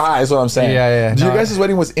set the bar high. Is what I'm saying. Yeah. Your guys'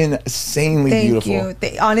 wedding was insanely beautiful.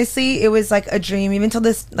 Thank you. Honestly, it was like a dream. Even till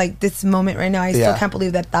this moment right now, I still can't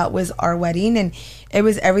believe that was our wedding, and it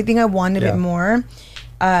was everything I wanted and more.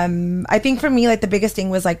 I think for me, like the biggest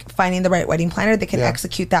thing was like finding the right wedding planner that can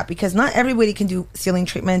execute that, because not everybody can do ceiling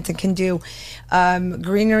treatments and can do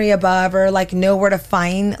greenery above, or like know where to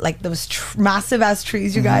find like those massive ass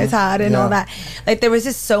trees you guys had and all that. Like there was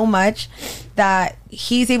just so much that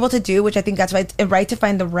he's able to do, which I think that's why it's right to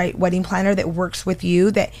find the right wedding planner that works with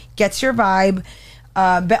you, that gets your vibe.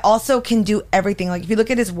 But also can do everything. Like if you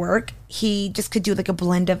look at his work, he just could do like a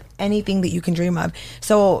blend of anything that you can dream of.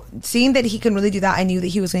 So seeing that he can really do that, I knew that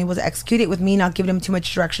he was able to execute it with me, not giving him too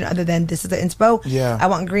much direction other than this is the inspo. Yeah. I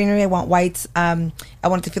want greenery. I want whites. I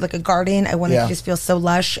want it to feel like a garden. I want it to just feel so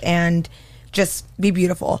lush and just be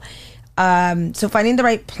beautiful. So finding the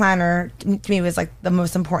right planner to me was like the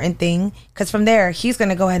most important thing, because from there he's going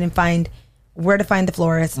to go ahead and find where to find the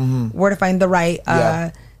florist, where to find the right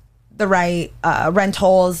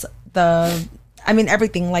rentals,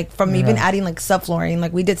 everything, like from even adding like subflooring.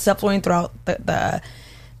 Like we did subflooring throughout the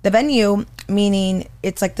venue, meaning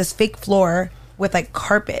it's like this fake floor with like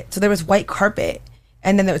carpet. So there was white carpet,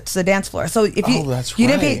 and then there was the dance floor. So if you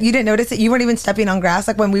didn't notice it, you weren't even stepping on grass.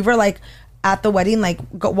 Like when we were like at the wedding, like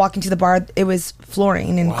walking to the bar, it was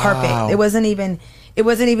flooring and carpet. It wasn't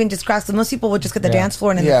even just grass. So most people would just get the dance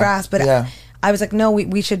floor and then the grass. But I was like, no,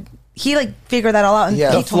 we should. He like figured that all out. And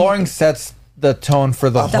the flooring sets the tone for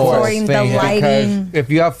the whole flooring, thing. the lighting. Because if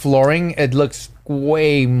you have flooring, it looks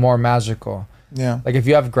way more magical. Yeah. Like if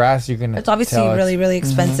you have grass, you can. It's obviously really, really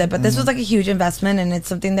expensive, but this was like a huge investment, and it's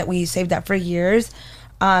something that we saved up for years,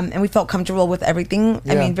 and we felt comfortable with everything.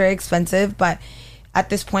 I mean, very expensive, but at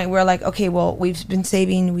this point, we're like, okay, well, we've been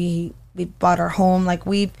saving. We bought our home. Like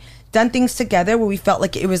we've done things together where we felt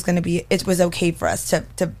like it was okay for us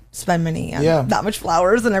to spend money on that much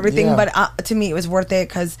flowers and everything. Yeah. But to me, it was worth it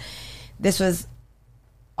because this was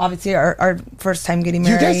obviously our first time getting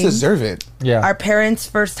married. You guys deserve it. Yeah. Our parents'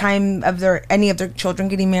 first time of any of their children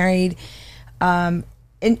getting married. And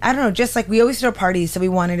I don't know, just like we always throw parties, so we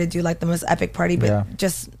wanted to do like the most epic party, but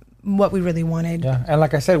just what we really wanted. Yeah. And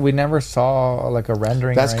like I said, we never saw like a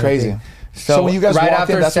rendering. That's crazy. So when you guys right walked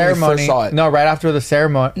after in, that's ceremony, when you first saw it. No, right after the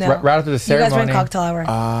ceremony. No. Right after the ceremony. You guys were in cocktail hour.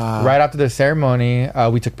 Right after the ceremony,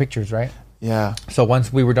 we took pictures, right? Yeah. So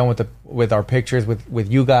once we were done with our pictures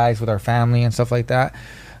with you guys, with our family and stuff like that,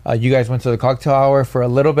 you guys went to the cocktail hour for a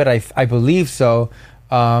little bit, I believe so.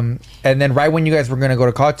 And then right when you guys were gonna go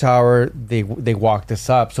to cocktail hour, they walked us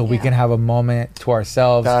up so we can have a moment to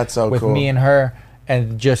ourselves. That's so with cool. me and her.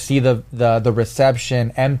 And just see the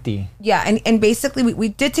reception empty. Yeah, and basically we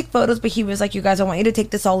did take photos, but he was like, "You guys, I want you to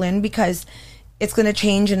take this all in because it's going to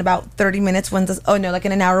change in about 30 minutes when like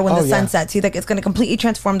in an hour when the sun sets. He's like, it's going to completely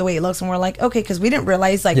transform the way it looks." And we're like, okay, because we didn't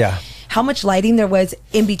realize like how much lighting there was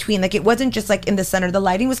in between. Like it wasn't just like in the center. The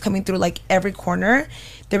lighting was coming through like every corner.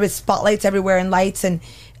 There was spotlights everywhere and lights, and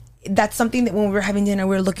that's something that when we were having dinner,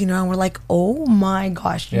 we were looking around, we're like, oh my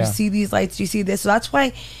gosh, do you see these lights? Do you see this? So that's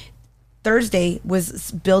why Thursday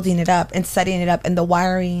was building it up and setting it up and the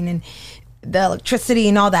wiring and the electricity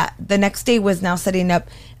and all that. The next day was now setting up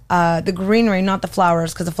the greenery, not the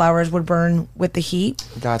flowers, because the flowers would burn with the heat.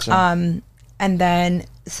 Gotcha. And then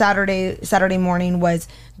Saturday morning was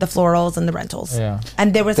the florals and the rentals. Yeah.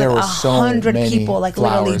 And there was like 100 people, like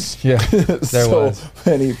flowers. literally. Yeah, there was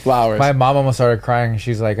many flowers. My mom almost started crying.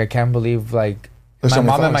 She's like, I can't believe like. There's my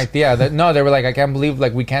mom and my tia, they were like, I can't believe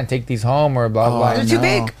like we can't take these home or blah blah. They're too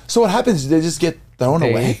big. So what happens? They just get thrown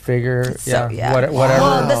away. Figure, whatever.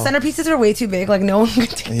 Well, the centerpieces are way too big. Like no one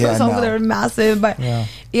could take those home. They were massive. But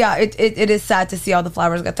it is sad to see all the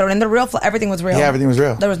flowers get thrown. And the real everything was real. Yeah, everything was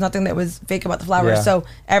real. There was nothing that was fake about the flowers. Yeah. So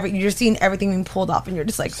you're seeing everything being pulled off, and you're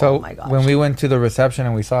just like, oh my gosh. When we went to the reception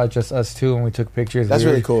and we saw just us two and we took pictures, that's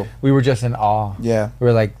really cool. We were just in awe. Yeah, we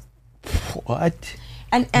were like, what?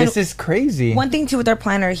 And this is crazy. One thing too with our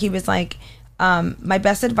planner, he was like, my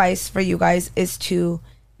best advice for you guys is to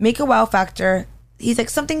make a wow factor. He's like,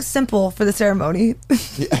 something simple for the ceremony.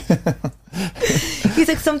 He's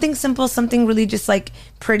like, something simple, something really just like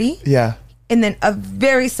pretty. Yeah. And then a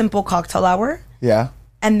very simple cocktail hour. Yeah.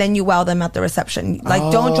 And then you wow them at the reception.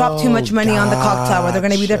 Like, don't drop too much money on the cocktail hour. They're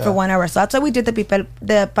going to be there for 1 hour. So that's why we did the papel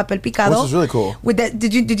picado. Which was really cool. With the,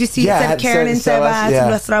 did you see? It said Karen and Sebas,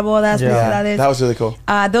 Nuestra Bodas, Felicidades. That was really cool.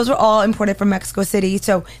 Those were all imported from Mexico City.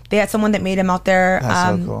 So they had someone that made them out there.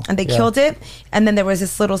 That's so cool. And they killed it. And then there was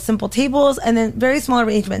this little simple tables and then very small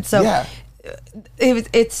arrangements. So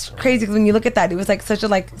it's crazy when you look at that. It was like such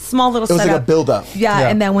a small little setup. It was like a build up. Yeah,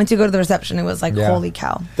 and then once you go to the reception, it was like holy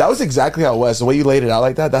cow. That was exactly how it was. The way you laid it out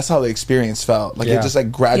like that, that's how the experience felt. Like it just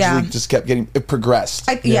like gradually just kept getting, it progressed.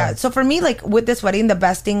 So for me, like with this wedding, the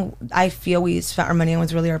best thing I feel we spent our money on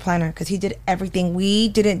was really our planner, because he did everything. We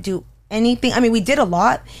didn't do anything. I mean, we did a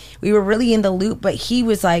lot. We were really in the loop, but he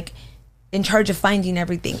was like in charge of finding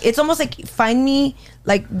everything. It's almost like, find me,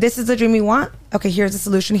 like, this is the dream you want. Okay, here's the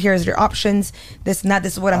solution. Here's your options. This and that.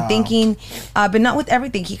 This is what I'm thinking. But not with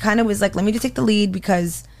everything. He kind of was like, let me just take the lead,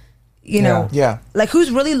 because, you know, like, who's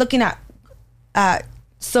really looking at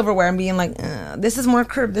silverware and being like, this is more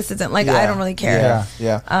curved. This isn't. Like, I don't really care.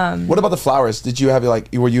 What about the flowers? Did you have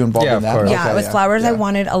were you involved in that? Yeah, okay, it was flowers. I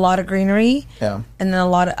wanted a lot of greenery. Yeah, and then a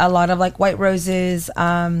lot of like white roses.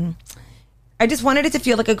 I just wanted it to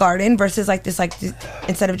feel like a garden versus like this,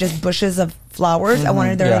 instead of just bushes of flowers. I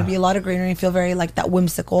wanted there to be a lot of greenery and feel very like that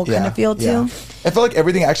whimsical kind of feel too. I felt like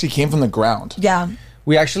everything actually came from the ground. Yeah.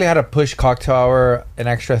 We actually had to push cocktail hour an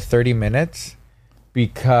extra 30 minutes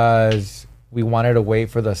because we wanted to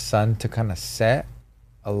wait for the sun to kind of set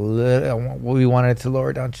a little. We wanted it to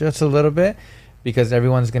lower down just a little bit because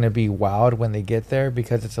everyone's going to be wowed when they get there,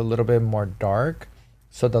 because it's a little bit more dark.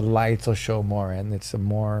 So the lights will show more, and it's a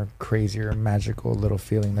more crazier, magical little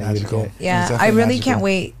feeling that you get. Yeah, I really can't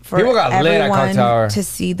wait for everyone to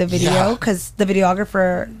see the video, because the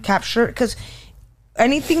videographer captured. Because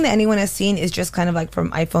anything that anyone has seen is just kind of like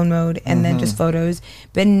from iPhone mode and then just photos,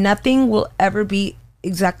 but nothing will ever be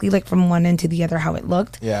exactly like from one end to the other how it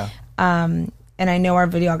looked. Yeah. And I know our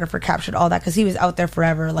videographer captured all that because he was out there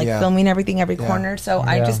forever, like filming everything, every corner. So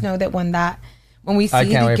I just know that when we see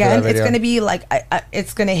it again, it's going to be like,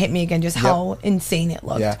 it's going to hit me again, just how insane it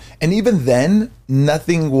looked. Yeah. And even then,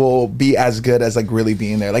 nothing will be as good as like really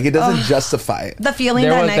being there. Like it doesn't justify it. The feeling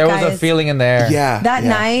there was a feeling in there. Yeah. That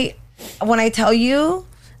night, when I tell you,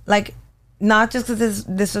 like, not just because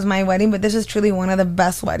this was my wedding, but this was truly one of the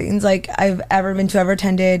best weddings like I've ever been to, ever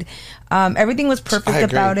attended. Everything was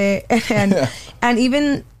perfect about it, and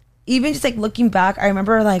even just like looking back, I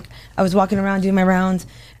remember like I was walking around doing my rounds,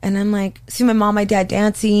 and I'm like, see my mom, my dad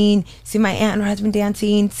dancing, see my aunt and her husband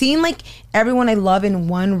dancing, seeing like everyone I love in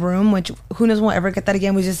one room, which who knows we'll ever get that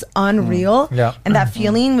again, was just unreal. And that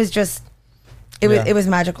feeling was just. It was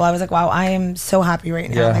magical. I was like, wow, I am so happy right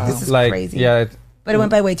now. Like this is crazy. Yeah. But it went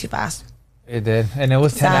by way too fast. It did. And it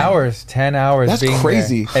was 10 hours. 10 hours. That's being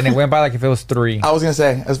crazy. There. And it went by like if it was 3. I was going to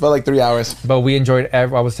say, it was about like 3 hours. But we enjoyed I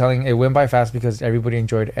was telling, it went by fast because everybody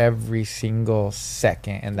enjoyed every single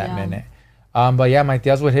second in that minute. But yeah, my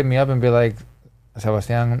tias would hit me up and be like,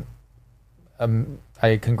 Sebastian,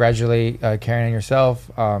 I congratulate Karen and yourself.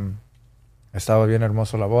 Estaba bien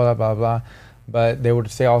hermoso la boda, blah, blah. But they would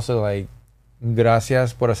say also like,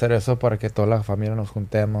 gracias por hacer eso para que toda la familia nos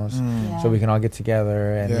juntemos so we can all get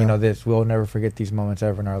together and you know this we'll never forget these moments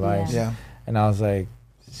ever in our lives. And I was like,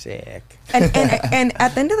 sick. And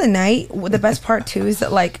at the end of the night, the best part too is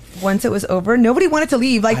that like once it was over, nobody wanted to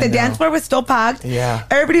leave. Like the dance floor was still packed.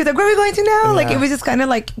 Everybody was like, where are we going to now? Like it was just kind of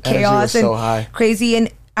like chaos and so crazy.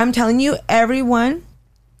 And I'm telling you, everyone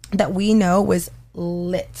that we know was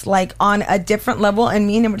lit, like on a different level, and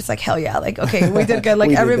me and him were just like, hell yeah, like okay, we did good.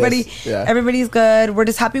 Like everybody's good. We're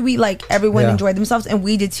just happy we like everyone enjoyed themselves, and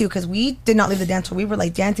we did too, because we did not leave the dance floor. We were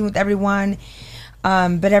like dancing with everyone,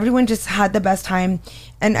 but everyone just had the best time.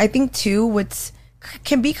 And I think too, what's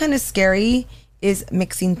can be kind of scary is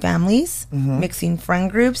mixing families, mixing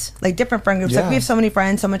friend groups, like different friend groups. Like we have so many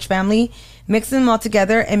friends, so much family, mixing them all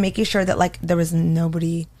together and making sure that like there was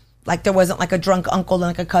nobody. Like there wasn't like a drunk uncle and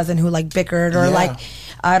like a cousin who like bickered or like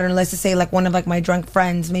I don't know, let's just say like one of like my drunk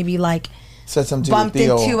friends maybe like said something bumped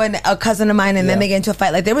into a cousin of mine and then they get into a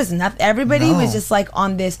fight. Like there was nothing. Everybody was just like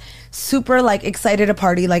on this super like excited to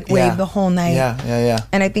party, like wave the whole night.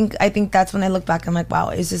 And I think that's when I look back, I'm like, wow,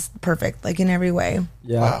 it's just perfect, like in every way.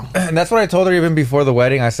 And that's what I told her even before the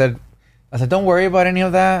wedding. I said don't worry about any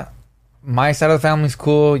of that. My side of the family's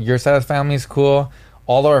cool. Your side of the family's cool.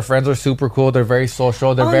 All of our friends are super cool. They're very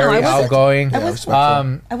social. They're very outgoing.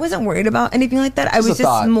 I wasn't worried about anything like that. I was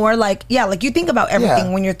just more like, like you think about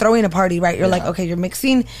everything when you're throwing a party, right? You're like, okay, you're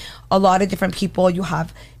mixing a lot of different people. You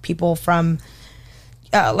have people from,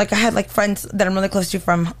 like I had like friends that I'm really close to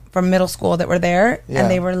from middle school that were there,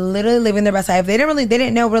 and they were literally living their best life. They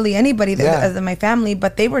didn't know really anybody other than my family,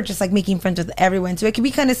 but they were just like making friends with everyone. So it can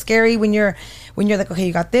be kind of scary when you're like, okay,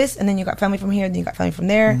 you got this, and then you got family from here, and then you got family from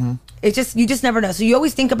there. It's just you just never know. So you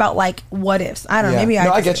always think about like what ifs. I don't know. Maybe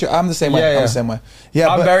I get you. I'm the same way. I'm the same way.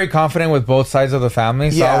 I'm very confident with both sides of the family.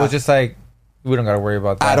 So I was just like, we don't got to worry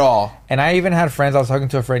about that at all. And I even had friends. I was talking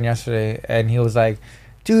to a friend yesterday, and he was like,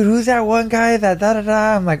 dude, who's that one guy that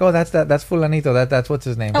da-da-da? I'm like, oh, that's Fulanito. That's what's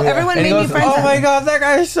his name. Oh, everyone made me friends. Oh my God, that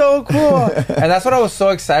guy is so cool. And that's what I was so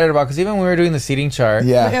excited about, because even when we were doing the seating chart,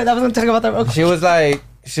 that was going to talk about that real quick.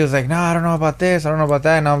 She was like, no, I don't know about this. I don't know about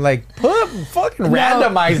that. And I'm like, fucking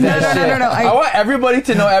randomize that shit. No. I want everybody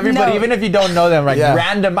to know everybody, even if you don't know them. Like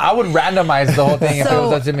random. I would randomize the whole thing if it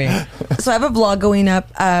was up to me. So I have a vlog going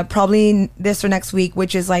up probably this or next week,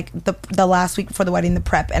 which is like the last week before the wedding, the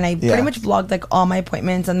prep. And I pretty much vlogged like all my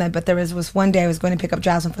appointments. And then, but there was one day I was going to pick up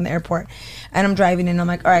Jasmine from the airport, and I'm driving and I'm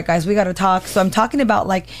like, all right, guys, we got to talk. So I'm talking about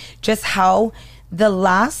like just how the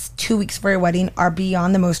last 2 weeks for your wedding are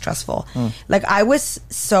beyond the most stressful. Like I was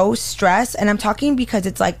so stressed, and I'm talking because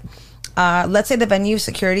it's like, let's say the venue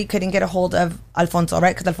security couldn't get a hold of Alfonso,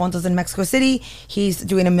 right? Because Alfonso's in Mexico City. He's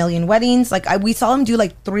doing 1 million weddings. Like we saw him do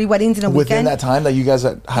like 3 weddings in a weekend. Within that time that you guys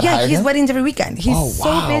had hired he has him? Weddings every weekend. He's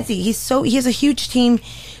so busy. He has a huge team.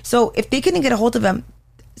 So if they couldn't get a hold of him,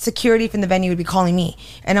 security from the venue would be calling me.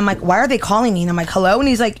 And I'm like, why are they calling me? And I'm like, hello? And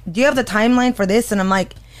he's like, do you have the timeline for this? And I'm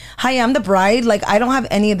like, hi, I'm the bride. Like, I don't have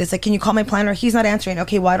any of this. Like, can you call my planner? He's not answering.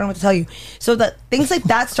 Okay, well, I don't know what to tell you. So that things like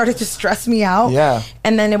that started to stress me out.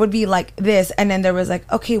 And then it would be like this. And then there was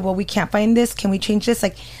like, okay, well, we can't find this. Can we change this?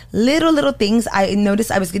 Like little things. I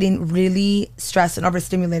noticed I was getting really stressed and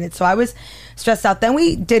overstimulated. So I was stressed out. Then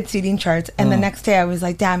we did seating charts. And the next day I was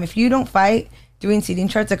like, damn, if you don't fight doing seating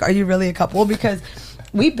charts, like, are you really a couple? Because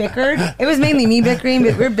we bickered. It was mainly me bickering,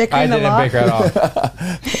 but we're bickering a lot. I didn't bicker at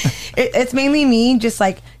all. It's mainly me just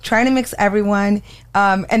like trying to mix everyone.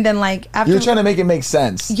 And then like after you're trying to make it make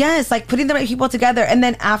sense. Yes, like putting the right people together. And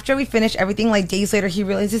then after we finish everything, like days later, he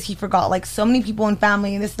realizes he forgot like so many people in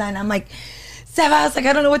family and this and that. And I'm like, Sebas, like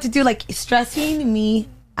I don't know what to do. Like stressing me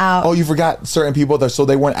out. Oh, you forgot certain people so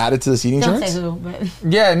they weren't added to the seating Don't charts? say who, but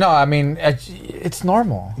Yeah, no, I mean, it's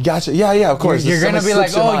normal. Gotcha. Yeah, of course. You're going to be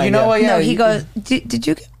like, oh, you know what? Yeah. no, he goes, did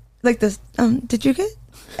you get like this? Did you get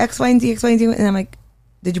X, Y, and Z, X, Y, and Z? And I'm like,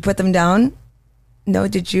 did you put them down? No,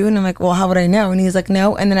 did you? And I'm like, well, how would I know? And he's like,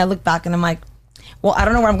 no. And then I look back and I'm like, well, I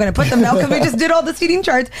don't know where I'm going to put them now because we just did all the seating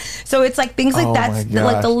charts. So it's like things like Oh that, my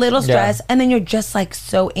like the gosh. little stress. And then you're just like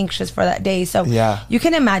so anxious for that day. So Yeah. you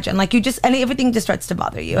can imagine like you just, and everything just starts to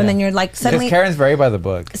bother you. And then you're like Because suddenly, Karen's very by the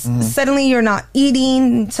book. suddenly you're not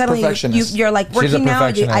eating. Suddenly Perfectionist. you're like She's a working now.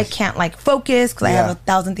 I perfectionist. can't like focus because I have Yeah.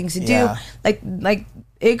 1,000 things to do. Yeah. Like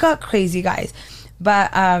it got crazy, guys.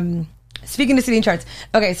 But speaking of seating charts,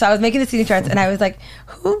 okay, so I was making the seating charts and I was like,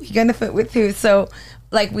 who are you gonna fit with who? So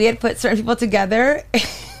like we had put certain people together.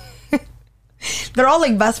 They're all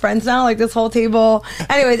like best friends now, like this whole table.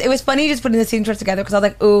 Anyways, it was funny just putting the seating charts together because I was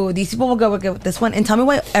like, oh, these people will go with this one. And tell me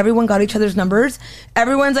why everyone got each other's numbers.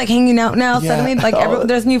 Everyone's like hanging out now. Yeah. Suddenly, like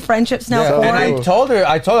there's new friendships now. Yeah, formed. and I told her,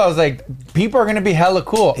 I was like, people are gonna be hella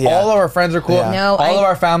cool. Yeah. All of our friends are cool. Yeah. No, all of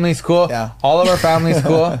our family's cool. Yeah. All of our family's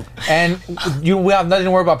cool. And we have nothing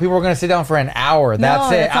to worry about. People are gonna sit down for an hour.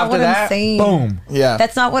 That's it. that's not After what I'm that, saying. boom. Yeah.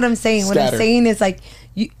 That's not what I'm saying. What I'm Scattered. saying is like,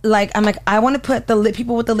 I'm like, I want to put the lit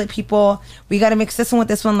people with the lit people. We got to mix this one with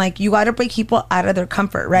this one. Like, you got to break people out of their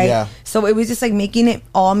comfort, right? Yeah. So it was just like making it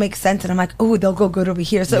all make sense. And I'm like, oh, they'll go good over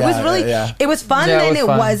here. So it was Yeah, really, yeah. it was fun, Yeah, it then was it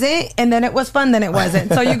fun. wasn't. And then it was fun, then it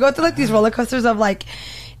wasn't. So you go through like these roller coasters of like,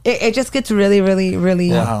 it just gets really, really, really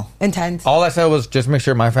Wow. intense. All I said was just make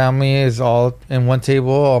sure my family is all in one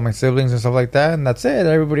table, all my siblings and stuff like that, and that's it.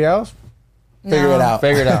 Everybody else, Figure No. it out.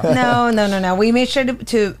 figure it out. No. We made sure to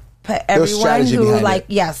put everyone strategy who behind like, it.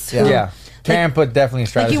 yes. Yeah. who- Yeah. Karen put definitely Like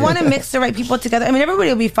strategy. you want to mix the right people together. I mean, everybody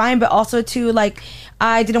will be fine, but also too like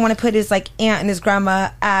I didn't want to put his like aunt and his grandma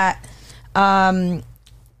at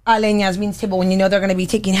Ale and Yasmin's table when you know they're going to be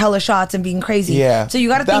taking hella shots and being crazy. Yeah. So you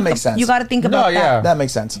got to That think. makes sense. You got to think about No, yeah. that. That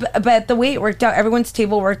makes sense. But the way it worked out, everyone's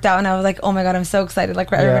table worked out, and I was like, "Oh my god, I'm so excited!" Like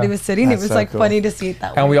where everybody was sitting, That's it was so like cool. funny to see it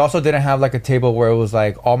that way. And we also didn't have like a table where it was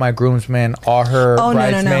like all my groomsmen, all her Oh, no, no,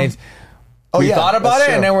 no. bridesmaids. Oh, We yeah, thought about that's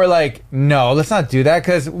it, and true. then we're like, no, let's not do that.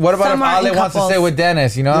 Because what about Some if are in Ale wants to couples. sit with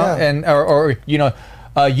Dennis, you know, Yeah. and or you know,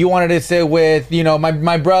 you wanted to sit with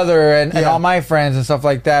my brother and Yeah. all my friends and stuff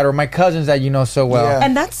like that, or my cousins that you know so well. Yeah.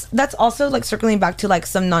 And that's also like circling back to like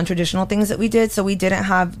some non-traditional things that we did. So we didn't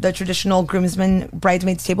have the traditional groomsmen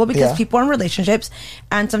bridesmaids table because Yeah. people are in relationships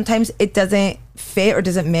and sometimes it doesn't fit or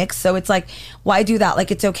doesn't mix. So it's like, why do that? Like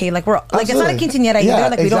it's okay. Like we're like it's not a Absolutely. quinceañera Yeah, either.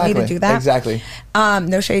 Like we don't need to exactly. do that. Exactly.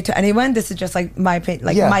 No shade to anyone. This is just like my opinion,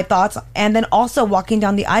 like Yeah. my thoughts. And then also walking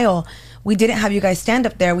down the aisle, we didn't have you guys stand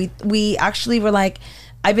up there. We actually were like,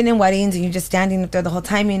 I've been in weddings and you're just standing up there the whole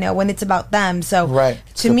time, you know, when it's about them. So Right.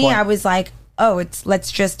 That's a to good me, point. I was like, oh,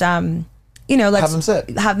 let's just let's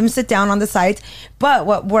Have them sit. down on the sides. But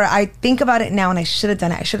where I think about it now, and I should have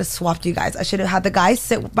done it, I should have swapped you guys. I should have had the guys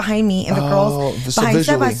sit behind me and the Oh, girls so behind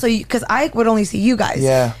visually. Sebas. So because I would only see you guys,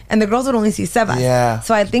 Yeah. and the girls would only see Sebas. Yeah.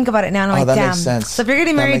 So I think about it now, and I'm Oh, like, that damn. makes sense. So if you're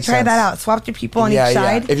getting That married, makes try that sense. out. Swap your people on Yeah, each yeah.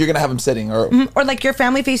 side. If you're gonna have them sitting, or Or like your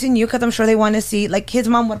family facing you, because I'm sure they want to see. Like his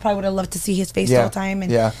mom would probably have loved to see his face the yeah, whole time.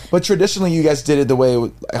 And yeah. But traditionally, you guys did it the way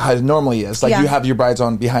how it normally is. Like Yeah. you have your brides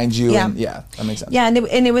on behind you, Yeah. and yeah, that makes sense. Yeah, and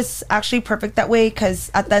it was actually perfect that way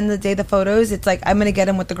because at the end of the day, the photos, it's like I'm gonna get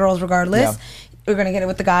them with the girls regardless. Yeah. We're gonna get it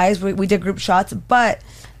with the guys. We did group shots, but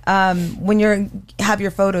when you're have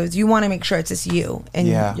your photos, you want to make sure it's just you and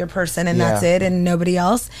Yeah. your person, and Yeah. that's it, and nobody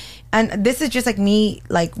else. And this is just like me,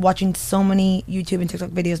 like watching so many YouTube and TikTok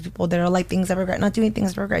videos, people that are like things I regret not doing,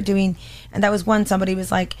 things I regret doing, and that was one. Somebody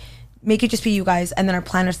was like, make it just be you guys, and then our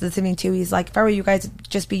planner said the same thing too. He's like, if I were you guys, it'd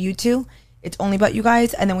just be you two. It's only about you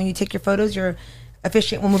guys, and then when you take your photos, your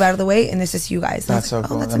officiant will move out of the way, and it's just you guys. And I was That's so like,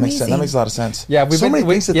 cool. Oh, that's that makes sense. That amazing. makes a lot of sense. Yeah, we've so been many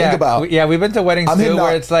things to think about. We've been to weddings I'm too hitting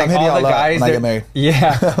where all- it's like I'm hitting all the y'all up guys. when I get they're- married.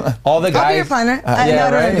 Yeah, all the I'll be guys. your planner. I yeah, know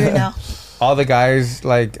what I'm right? doing now. All the guys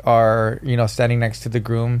like are standing next to the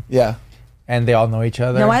groom, Yeah. and they all know each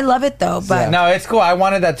other. No, I love it though, but Yeah. No, it's cool. I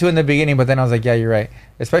wanted that too in the beginning, but then I was like, yeah, you're right.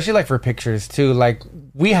 Especially like for pictures too. Like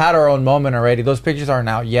we had our own moment already. Those pictures aren't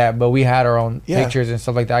out yet, but we had our own Yeah. pictures and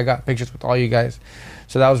stuff like that. I got pictures with all you guys,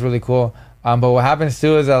 so that was really cool. But what happens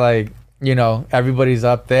too is that like everybody's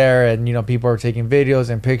up there and people are taking videos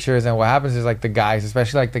and pictures, and what happens is like the guys,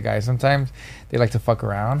 especially like the guys, sometimes they like to fuck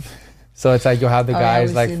around. So it's like you'll have the Oh, yeah, guys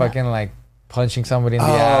we've like seen that. fucking like punching somebody in the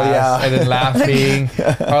ass and then laughing,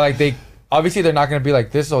 or like they obviously they're not gonna be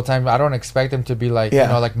like this the whole time. I don't expect them to be like you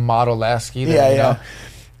know like model-esque either. You know?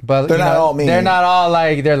 But they're not all mean. They're not all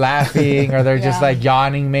like they're laughing or they're just like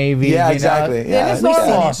yawning maybe. Yeah, you exactly. Know? Yeah, it's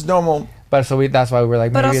normal. It's normal. But so that's why we're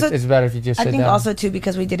like, maybe also, it's better if you just sit down. I think also too,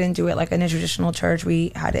 because we didn't do it like in a traditional church,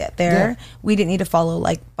 we had it there. Yeah. We didn't need to follow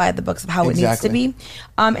like by the books of how it needs to be.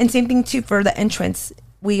 And same thing too for the entrance.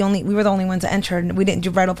 We were the only ones that entered. We didn't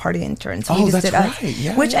do bridal party entrance. So we just did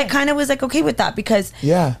us, which I kind of was like okay with that because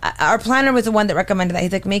our planner was the one that recommended that.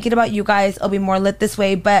 He's like, make it about you guys. It'll be more lit this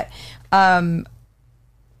way, but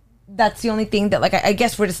that's the only thing that like I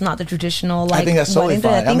guess we're just not the traditional like. I think that's totally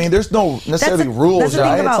fine. I mean, there's no necessarily rules,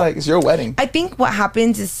 right? It's like it's your wedding. I think what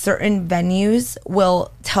happens is certain venues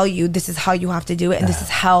will tell you this is how you have to do it, and this is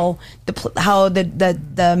how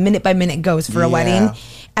the minute by minute goes for a wedding.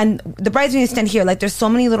 And the bridesmaids stand here like there's so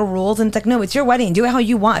many little rules, and it's like no, it's your wedding. Do it how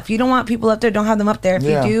you want. If you don't want people up there, don't have them up there. If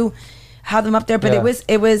you do, have them up there. But it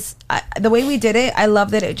was the way we did it. I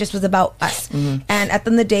love that it just was about us. And at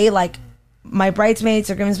the end of the day, like. My bridesmaids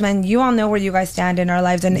or groomsmen, you all know where you guys stand in our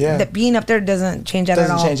lives, and that being up there doesn't change that at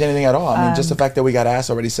all. Doesn't change anything at all. I mean, just the fact that we got asked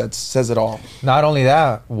already says it all. Not only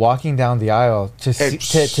that, walking down the aisle to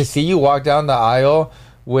see you walk down the aisle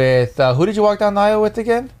with who did you walk down the aisle with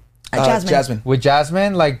again? Jasmine. With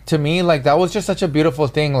Jasmine, like to me, like that was just such a beautiful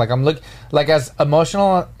thing. Like I'm like as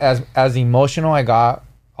emotional I got.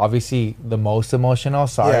 Obviously, the most emotional.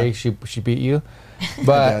 Sorry, she beat you,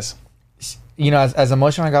 but. You know, as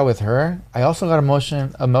emotional I got with her, I also got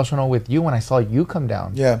emotional with you when I saw you come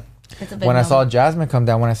down. Yeah. When I saw Jasmine come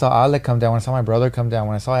down, when I saw Alec come down, when I saw my brother come down,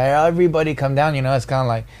 when I saw everybody come down, you know, it's kind of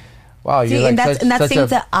like, wow, you're like that's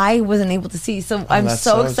things that I wasn't able to see. So I'm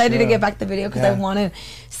so excited to get back the video because I want to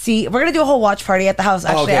see. We're gonna do a whole watch party at the house.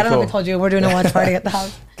 Actually, I don't know if I told you we're doing a watch party at the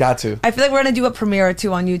house. Got to. I feel like we're gonna do a premiere or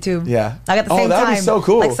two on YouTube. Yeah. Like at the same time. That would be so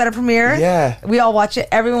cool. Like set a premiere. Yeah. We all watch it.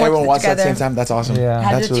 Everyone watches it together. At the same time. That's awesome. Yeah.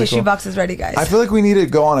 Have that's the really tissue cool. boxes ready, guys. I feel like we need to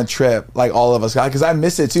go on a trip, like all of us, because I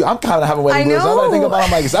miss it too. I'm kind of having wedding blues. Now that I think about it,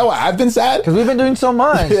 I'm like, is that why I've been sad? Because we've been doing so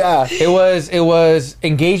much. Yeah. It was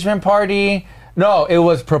engagement party. No, it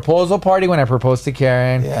was proposal party when I proposed to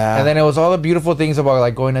Karen. Yeah. And then it was all the beautiful things about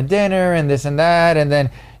like going to dinner and this and that. And then,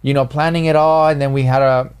 you know, planning it all. And then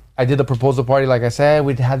I did the proposal party, like I said.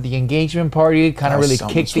 We had the engagement party, kind of really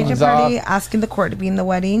kicked things off. Asking the court to be in the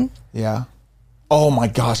wedding. Yeah. Oh my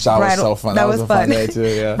gosh, that was so fun. That was a fun day too,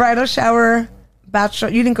 yeah. Bridal shower, bachelor.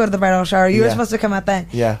 You didn't go to the bridal shower. You were supposed to come at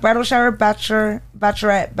that. Yeah. Bridal shower,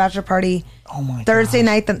 bachelorette, bachelor party. Oh my Thursday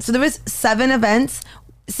night. So there was 7 events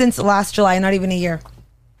since last July, not even a year.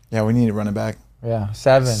 Yeah, we need to run it back. Yeah,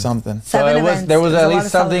 7. Something. 7 events. There was at least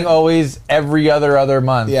something always every other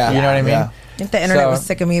month. Yeah. You know what I mean? Yeah. I think the internet was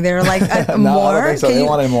sick of me. They were like, no, more? I don't think so. They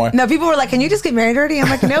wanted more. No, people were like, can you just get married already? I'm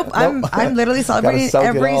like, nope. I'm literally celebrating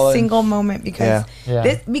every single moment because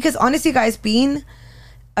because honestly, guys, being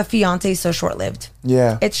a fiance is so short-lived.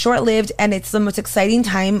 Yeah. It's short-lived, and it's the most exciting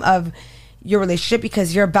time of your relationship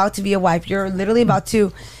because you're about to be a wife. You're literally about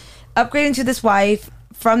to upgrade into this wife.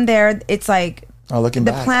 From there, it's like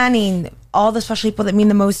the planning, all the special people that mean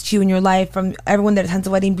the most to you in your life, from everyone that attends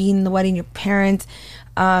the wedding, being in the wedding, your parents,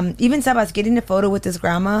 even Sebas getting a photo with his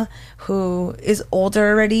grandma who is older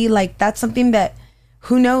already. Like that's something that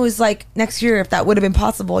who knows, like next year if that would have been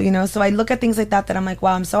possible, you know? So I look at things like that I'm like,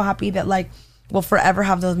 wow, I'm so happy that like we'll forever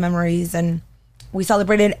have those memories, and we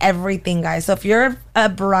celebrated everything, guys. So if you're a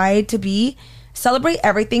bride to be, celebrate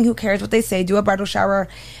everything. Who cares what they say? Do a bridal shower,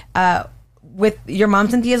 with your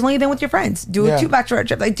moms and tias only, then with your friends. Do a 2 bachelorette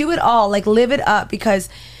trip. Like do it all. Like live it up because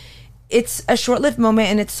it's a short-lived moment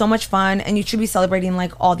and it's so much fun, and you should be celebrating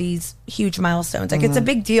like all these huge milestones. Like it's a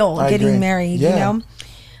big deal getting married, you know?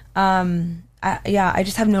 I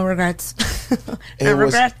just have no regrets. No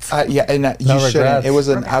regrets. You shouldn't. It was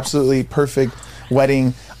an absolutely perfect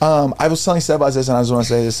wedding. I was telling Sebas this, and I just want to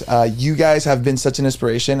say this. You guys have been such an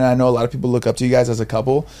inspiration, and I know a lot of people look up to you guys as a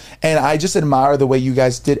couple. And I just admire the way you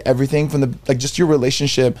guys did everything from the like just your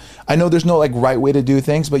relationship. I know there's no like right way to do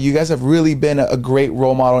things, but you guys have really been a great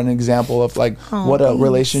role model and example of like what a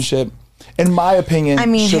relationship, in my opinion,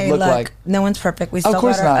 should look like. No one's perfect. We still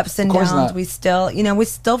got our ups and downs. We still, we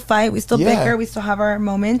still fight. We still bicker. We still have our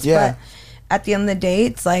moments. But at the end of the day,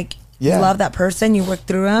 it's like, you love that person, you work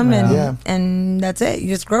through them, and that's it. You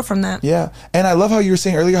just grow from that. Yeah, and I love how you were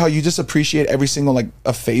saying earlier how you just appreciate every single like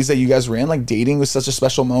a phase that you guys were in. Like dating was such a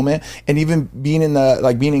special moment, and even being in the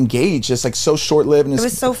like being engaged, it's like so short lived. And it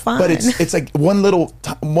was so fun. But it's like one little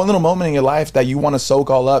moment in your life that you want to soak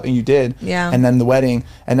all up, and you did. Yeah. And then the wedding,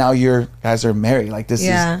 and now you guys are married. Like this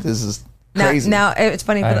is crazy. Now it's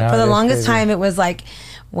funny. For the longest time, it was like,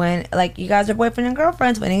 when like you guys are boyfriend and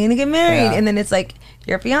girlfriends, when are you gonna get married? And then it's like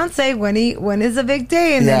your fiance, when is a big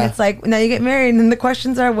day? And then it's like now you get married, and then the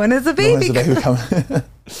questions are when is the baby coming?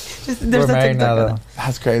 We're married now, though.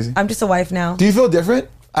 That's crazy. I'm just a wife now. Do you feel different?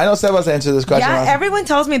 I know Sebas answered this question. Yeah, everyone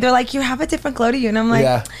tells me, they're like, you have a different glow to you, and I'm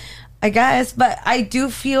like, I guess, but I do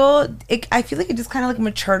feel I feel like it just kind of like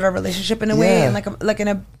matured our relationship in a way, and like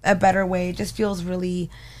in a better way. It just feels really,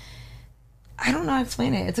 I don't know how to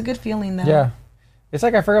explain it. It's a good feeling though. Yeah, it's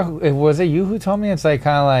like I forgot. Was it you who told me? It's like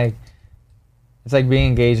kind of like, it's like being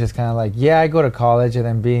engaged is kind of like, I go to college, and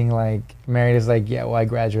then being like married is like, well, I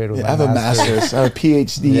graduated with I have a master's, I have a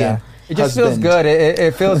PhD. Yeah, it just feels good.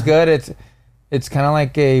 It feels good. It's kind of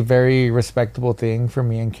like a very respectable thing for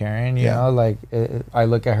me and Karen. You know, like I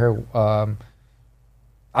look at her.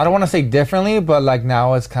 I don't want to say differently, but like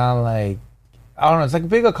now it's kind of like, I don't know. It's like a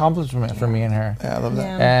big accomplishment for me and her. Yeah, I love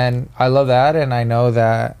that. And I love that, and I know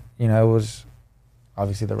that it was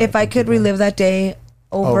obviously the right if I could relive that day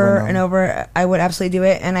over and over, I would absolutely do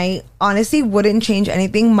it. And I honestly wouldn't change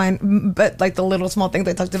anything, but like the little small things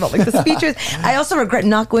I talked about, like the speeches. I also regret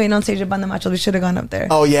not going on stage at Banda Macho. We should have gone up there.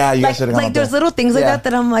 Oh yeah, you guys should have gone up there. Like there's little things like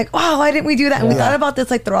that I'm like, wow, why didn't we do that? And we thought about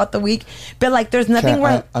this like throughout the week, but like there's nothing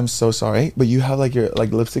where I'm so sorry, but you have like your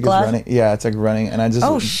like lipstick is running. Yeah, it's like running, and I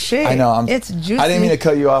just shit. I know it's juicy. I didn't mean to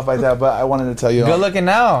cut you off like that, but I wanted to tell you. Good looking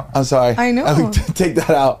now. I'm sorry. I know. Take that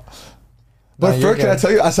out. But first, can I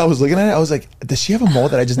tell you, as I was looking at it, I was like, does she have a mole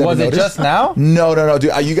that I just never noticed? Was it just now? No,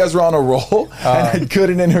 dude. You guys were on a roll, and I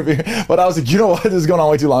couldn't interview. But I was like, you know what? This is going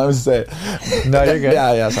on way too long. Let me just say it. No, you're good.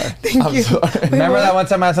 Yeah, sorry. Thank you. Sorry. Remember that one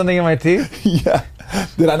time I had something in my teeth? Yeah.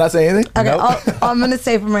 Did I not say anything? Okay, Nope. I'm going to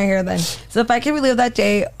say from right here then. So if I could relive that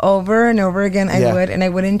day over and over again, I would. And I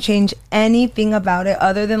wouldn't change anything about it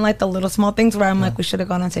other than like the little small things where I'm like, we should have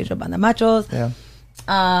gone on stage with Banda Machos. Yeah.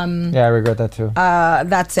 I regret that too.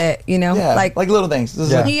 That's it, like little things.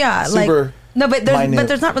 This is super no, but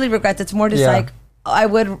there's not really regrets. It's more just like I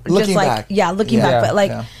would looking just like back. Looking back, but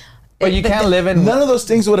like but you can't live in none of those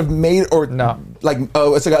things would have made or like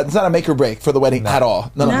it's not a make or break for the wedding at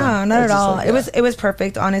all. No, not at all. Like, it was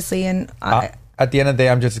perfect, honestly, and at the end of the day,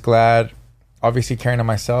 I'm just glad. Obviously, Karen and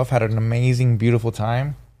myself had an amazing, beautiful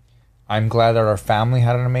time. I'm glad that our family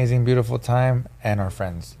had an amazing, beautiful time, and our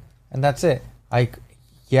friends, and that's it.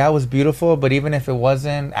 It was beautiful, but even if it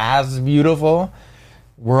wasn't as beautiful,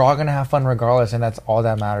 we're all gonna have fun regardless, and that's all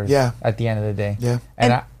that matters. Yeah. At the end of the day. Yeah.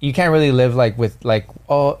 And you can't really live it's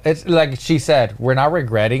like she said, we're not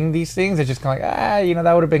regretting these things. It's just kind of like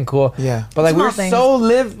that would have been cool. Yeah. But like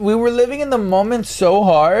we were living in the moment so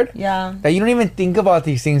hard. Yeah. That you don't even think about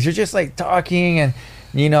these things. You're just like talking and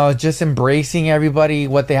just embracing everybody,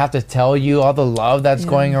 what they have to tell you, all the love that's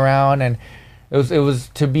going around, and it was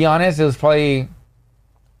to be honest, it was probably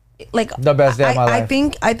like the best day of my life.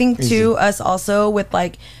 I think too, us also with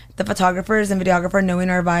like the photographers and videographer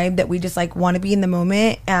knowing our vibe, that we just like want to be in the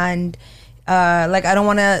moment, and like I don't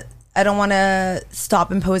want to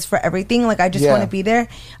stop and pose for everything. Like I just want to be there.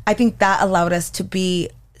 I think that allowed us to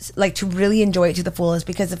be like to really enjoy it to the fullest,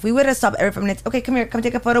 because if we would have stopped every 5 minutes, okay, come here, come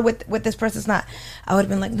take a photo with this person, it's not, I would have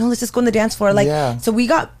been like, no, let's just go on the dance floor. Like so we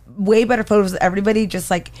got way better photos of everybody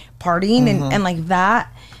just like partying and like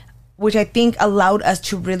that, which I think allowed us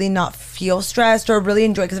to really not feel stressed or really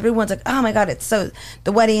enjoy, because everyone's like, oh my god, it's so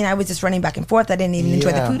the wedding, I was just running back and forth, I didn't even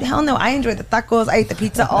enjoy the food. Hell no, I enjoyed the tacos, I ate the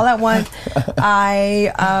pizza all at once.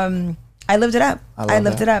 I lived it up. I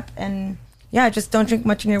lived it up, and just don't drink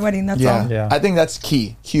much in your wedding, that's all. I think that's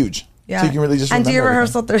key, huge. So you can really just and do your everything.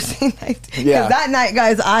 rehearsal Thursday night, because that night,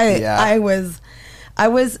 guys, I was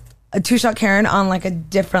a two-shot Karen on like a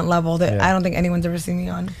different level that I don't think anyone's ever seen me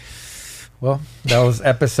on. Well, that was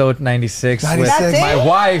episode 96 with That's my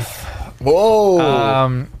wife. Whoa.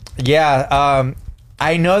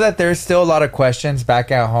 I know that there's still a lot of questions back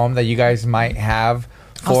at home that you guys might have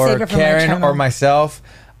for Karen or myself.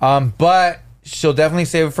 But she'll definitely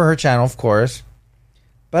save it for her channel, of course.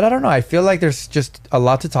 But I don't know. I feel like there's just a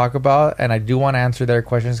lot to talk about, and I do want to answer their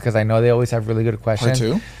questions because I know they always have really good questions.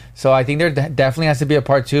 Part 2? So I think there definitely has to be a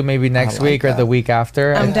part 2, maybe next week or the week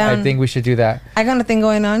after. I'm down. I think we should do that. I got a thing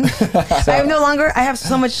going on. I have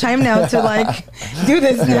so much time now to like do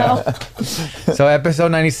this now. So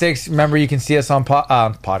episode 96, remember you can see us on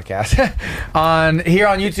podcast on here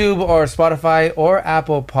on YouTube or Spotify or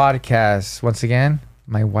Apple Podcasts. Once again,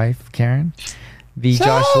 my wife Karen, the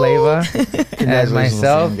Josh Leva, and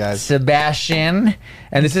myself, Sebastian.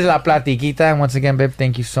 And this is La Platiquita. And once again, babe,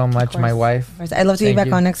 thank you so much, my wife. I'd love to be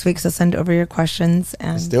back on next week, so send over your questions.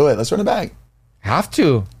 And let's do it. Let's run it back. Have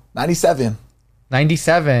to. 97.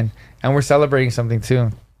 And we're celebrating something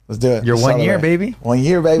too. Let's do it. Your Let's 1 year, celebrate. baby. 1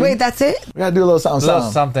 year, baby. Wait, that's it? We gotta do a little something. A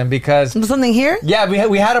little something because Something here? yeah,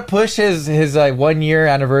 we had to push his like 1 year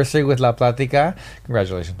anniversary with La Platica.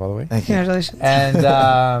 Congratulations, by the way. Thank you. Congratulations. And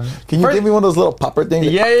Can you give me one of those little popper things?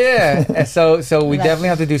 yeah. And so we Relax. definitely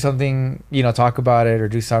have to do something, talk about it or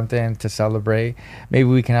do something to celebrate. Maybe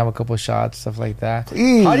we can have a couple shots, stuff like that.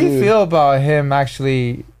 Please, How do you dude. feel about him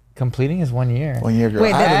actually completing his 1 year? 1 year, girl.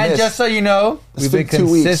 Wait, I haven't And missed. just so you know, It's we've been been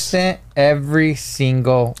 2 weeks. consistent every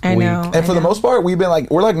single I week. know. And for the most part, we're like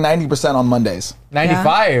 90% on Mondays.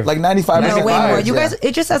 95. Like 95%. No, way more. You yeah. guys,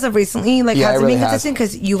 it just as of recently, like Yeah, it hasn't really been has. consistent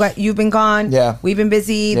because you've been gone. Yeah. We've been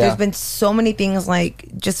busy. Yeah. There's been so many things like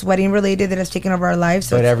just wedding related that has taken over our lives.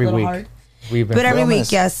 So But it's every a little week. hard. We've been But every don't week,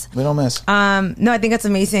 miss. yes. We don't miss. No, I think that's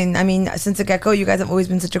amazing. I mean, since the get go, you guys have always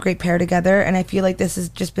been such a great pair together, and I feel like this has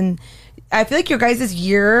just been. I feel like your guys'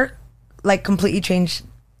 year, like, completely changed.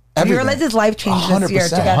 Your Everything. guys' life changed this year 100%.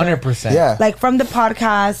 together. 100%. Yeah. Like from the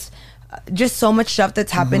podcast, just so much stuff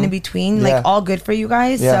that's happened in between. Yeah. Like all good for you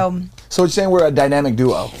guys. Yeah. So So it's saying we're a dynamic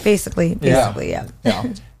duo. basically, Yeah. yeah. Yeah.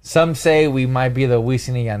 Some say we might be the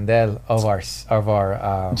Wisin y Yandel of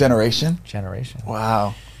our Generation. generation.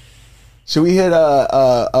 Wow. Should we hit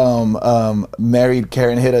married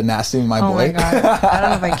Karen hit a nasty my Oh boy? my god, I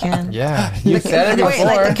don't know if I can. Yeah, you said it Wait, before.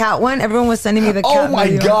 like the cat one. Everyone was sending me the Oh cat. my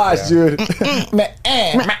video. gosh, dude!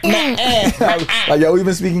 Like, yo, we've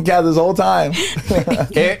been speaking cat this whole time.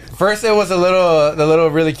 First, it was the little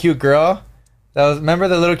really cute girl. That was remember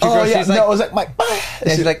the little cute Oh girl. yeah, She's like, no, it was like my.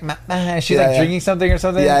 and she's like, she's Yeah, like yeah. drinking something or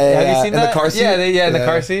something. Yeah, yeah, Have yeah. you seen In the that? car seat? Yeah, in the Yeah.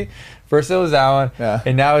 car seat. First it was that one, Yeah.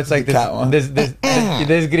 and now it's like The cat one. this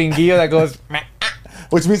gringuillo that goes.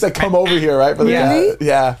 Which means like come over here, right? For the Really? cat.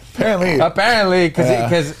 Yeah, apparently. Apparently, Yeah.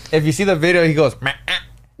 because if you see the video, he goes, No,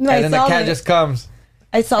 I and then the saw cat it. just comes.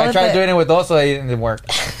 I saw I it. tried but doing it with Oso, it didn't work.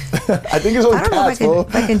 I think it's only I don't know cats, if fool.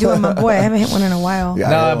 I can do it, my boy. I haven't hit one in a while. Yeah.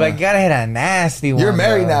 I No, know. but you gotta hit a nasty one. You're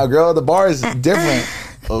married bro. now, girl. The bar is different.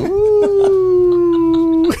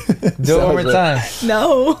 Ooh. Do it one more time.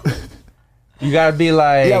 No. You gotta be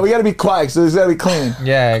like, Yeah, we gotta be quiet, so it's gotta be clean.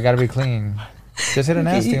 yeah, it gotta be clean. Just hit a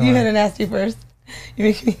nasty you one. hit a nasty first. You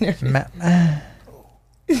make me nervous.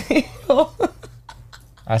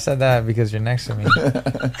 I said that because you're next to me.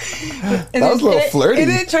 That was a little flirty. It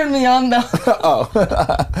didn't turn me on though.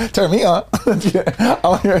 Oh, turn me on. I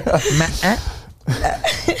wanna hear-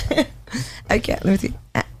 I can't. Let me see.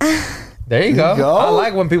 There you go. go. I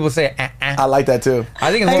like when people say, I like that too.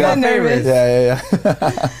 I think it's I one of got my nervous. favorites.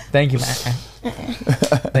 Yeah. Thank you.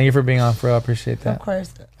 Thank you for being on, bro. I appreciate Of that.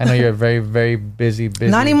 course. I know you're a very, very busy.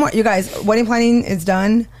 Not anymore. You guys, wedding planning is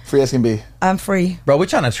done. Free as can be. I'm free. Bro, we're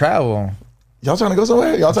trying to travel. Y'all trying to go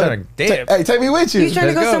somewhere? Y'all trying trying to dip. Hey, take me with you. He's trying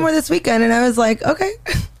to Let's go go. somewhere this weekend, and I was like, okay.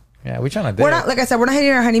 Yeah, we're trying to dip. We're not, like I said, we're not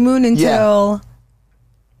hitting our honeymoon until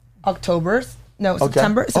October. No, Okay.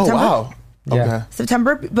 September. Oh September. wow. Yeah. Okay.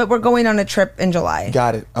 September, but we're going on a trip in July.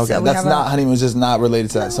 Got it. Okay. So we That's have not honeymoon. It's just not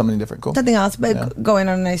related to that. Something different. Cool. Nothing else, but Yeah. going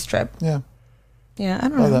on a nice trip. Yeah. Yeah, I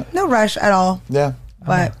don't Love know. that. No rush at all. Yeah.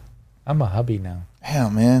 But I'm a hubby now.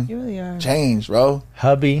 Damn, man. you really are. Change, bro.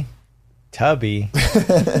 Hubby, tubby.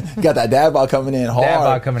 You got that dad bod coming in hard. Dad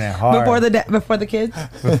bod coming in hard. Before the kids.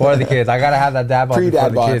 Before the kids. I gotta have that dad bod before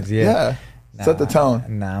Pre-dad the bod. kids. Yeah. Set the tone.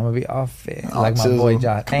 Nah, I'm gonna be off it. Oh, like my chisel. boy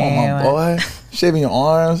Josh. Come on, my boy. Shaving your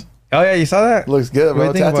arms. Oh yeah, you saw that? Looks good, What do bro.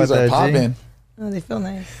 you think Tattoos about are that, G? popping. Oh, they feel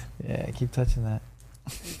nice. Yeah, keep touching that.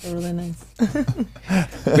 They're really nice.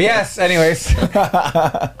 But yes, anyways.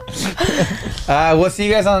 We'll see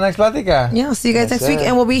you guys on the next Platica. Yeah, I'll see you guys That's next week, it.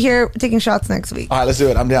 and we'll be here taking shots next week All right, let's do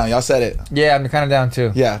it. I'm down. Y'all said it. Yeah, I'm kind of down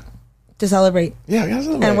too. Yeah. to celebrate Yeah, we gotta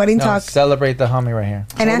celebrate. and wedding No, talk celebrate the homie right here.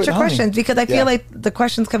 and answer homie. questions because I feel Yeah. like the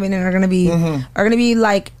questions coming in are gonna be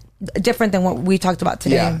like different than what we talked about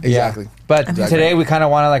today. Yeah, exactly. Yeah. But Exactly. today we kind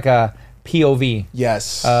of wanted like a POV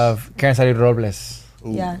Yes. of Karen Sari Robles.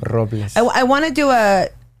 Yeah. Robles. I want to do a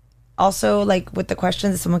also like with the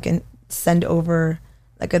questions someone can send over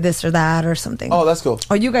like a this or that or something. Oh, that's cool.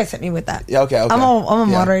 Or you guys hit me with that. Yeah, okay. I'm Yeah.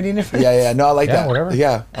 moderating it for Yeah, yeah. No, I like Yeah, that. whatever.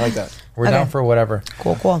 Yeah, I like that. We're Okay. down for whatever.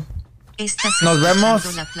 Cool. Nos vemos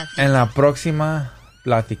en la próxima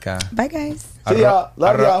plática. Bye guys. See ya.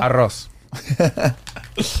 Love y'all. Arroz.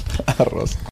 Arroz.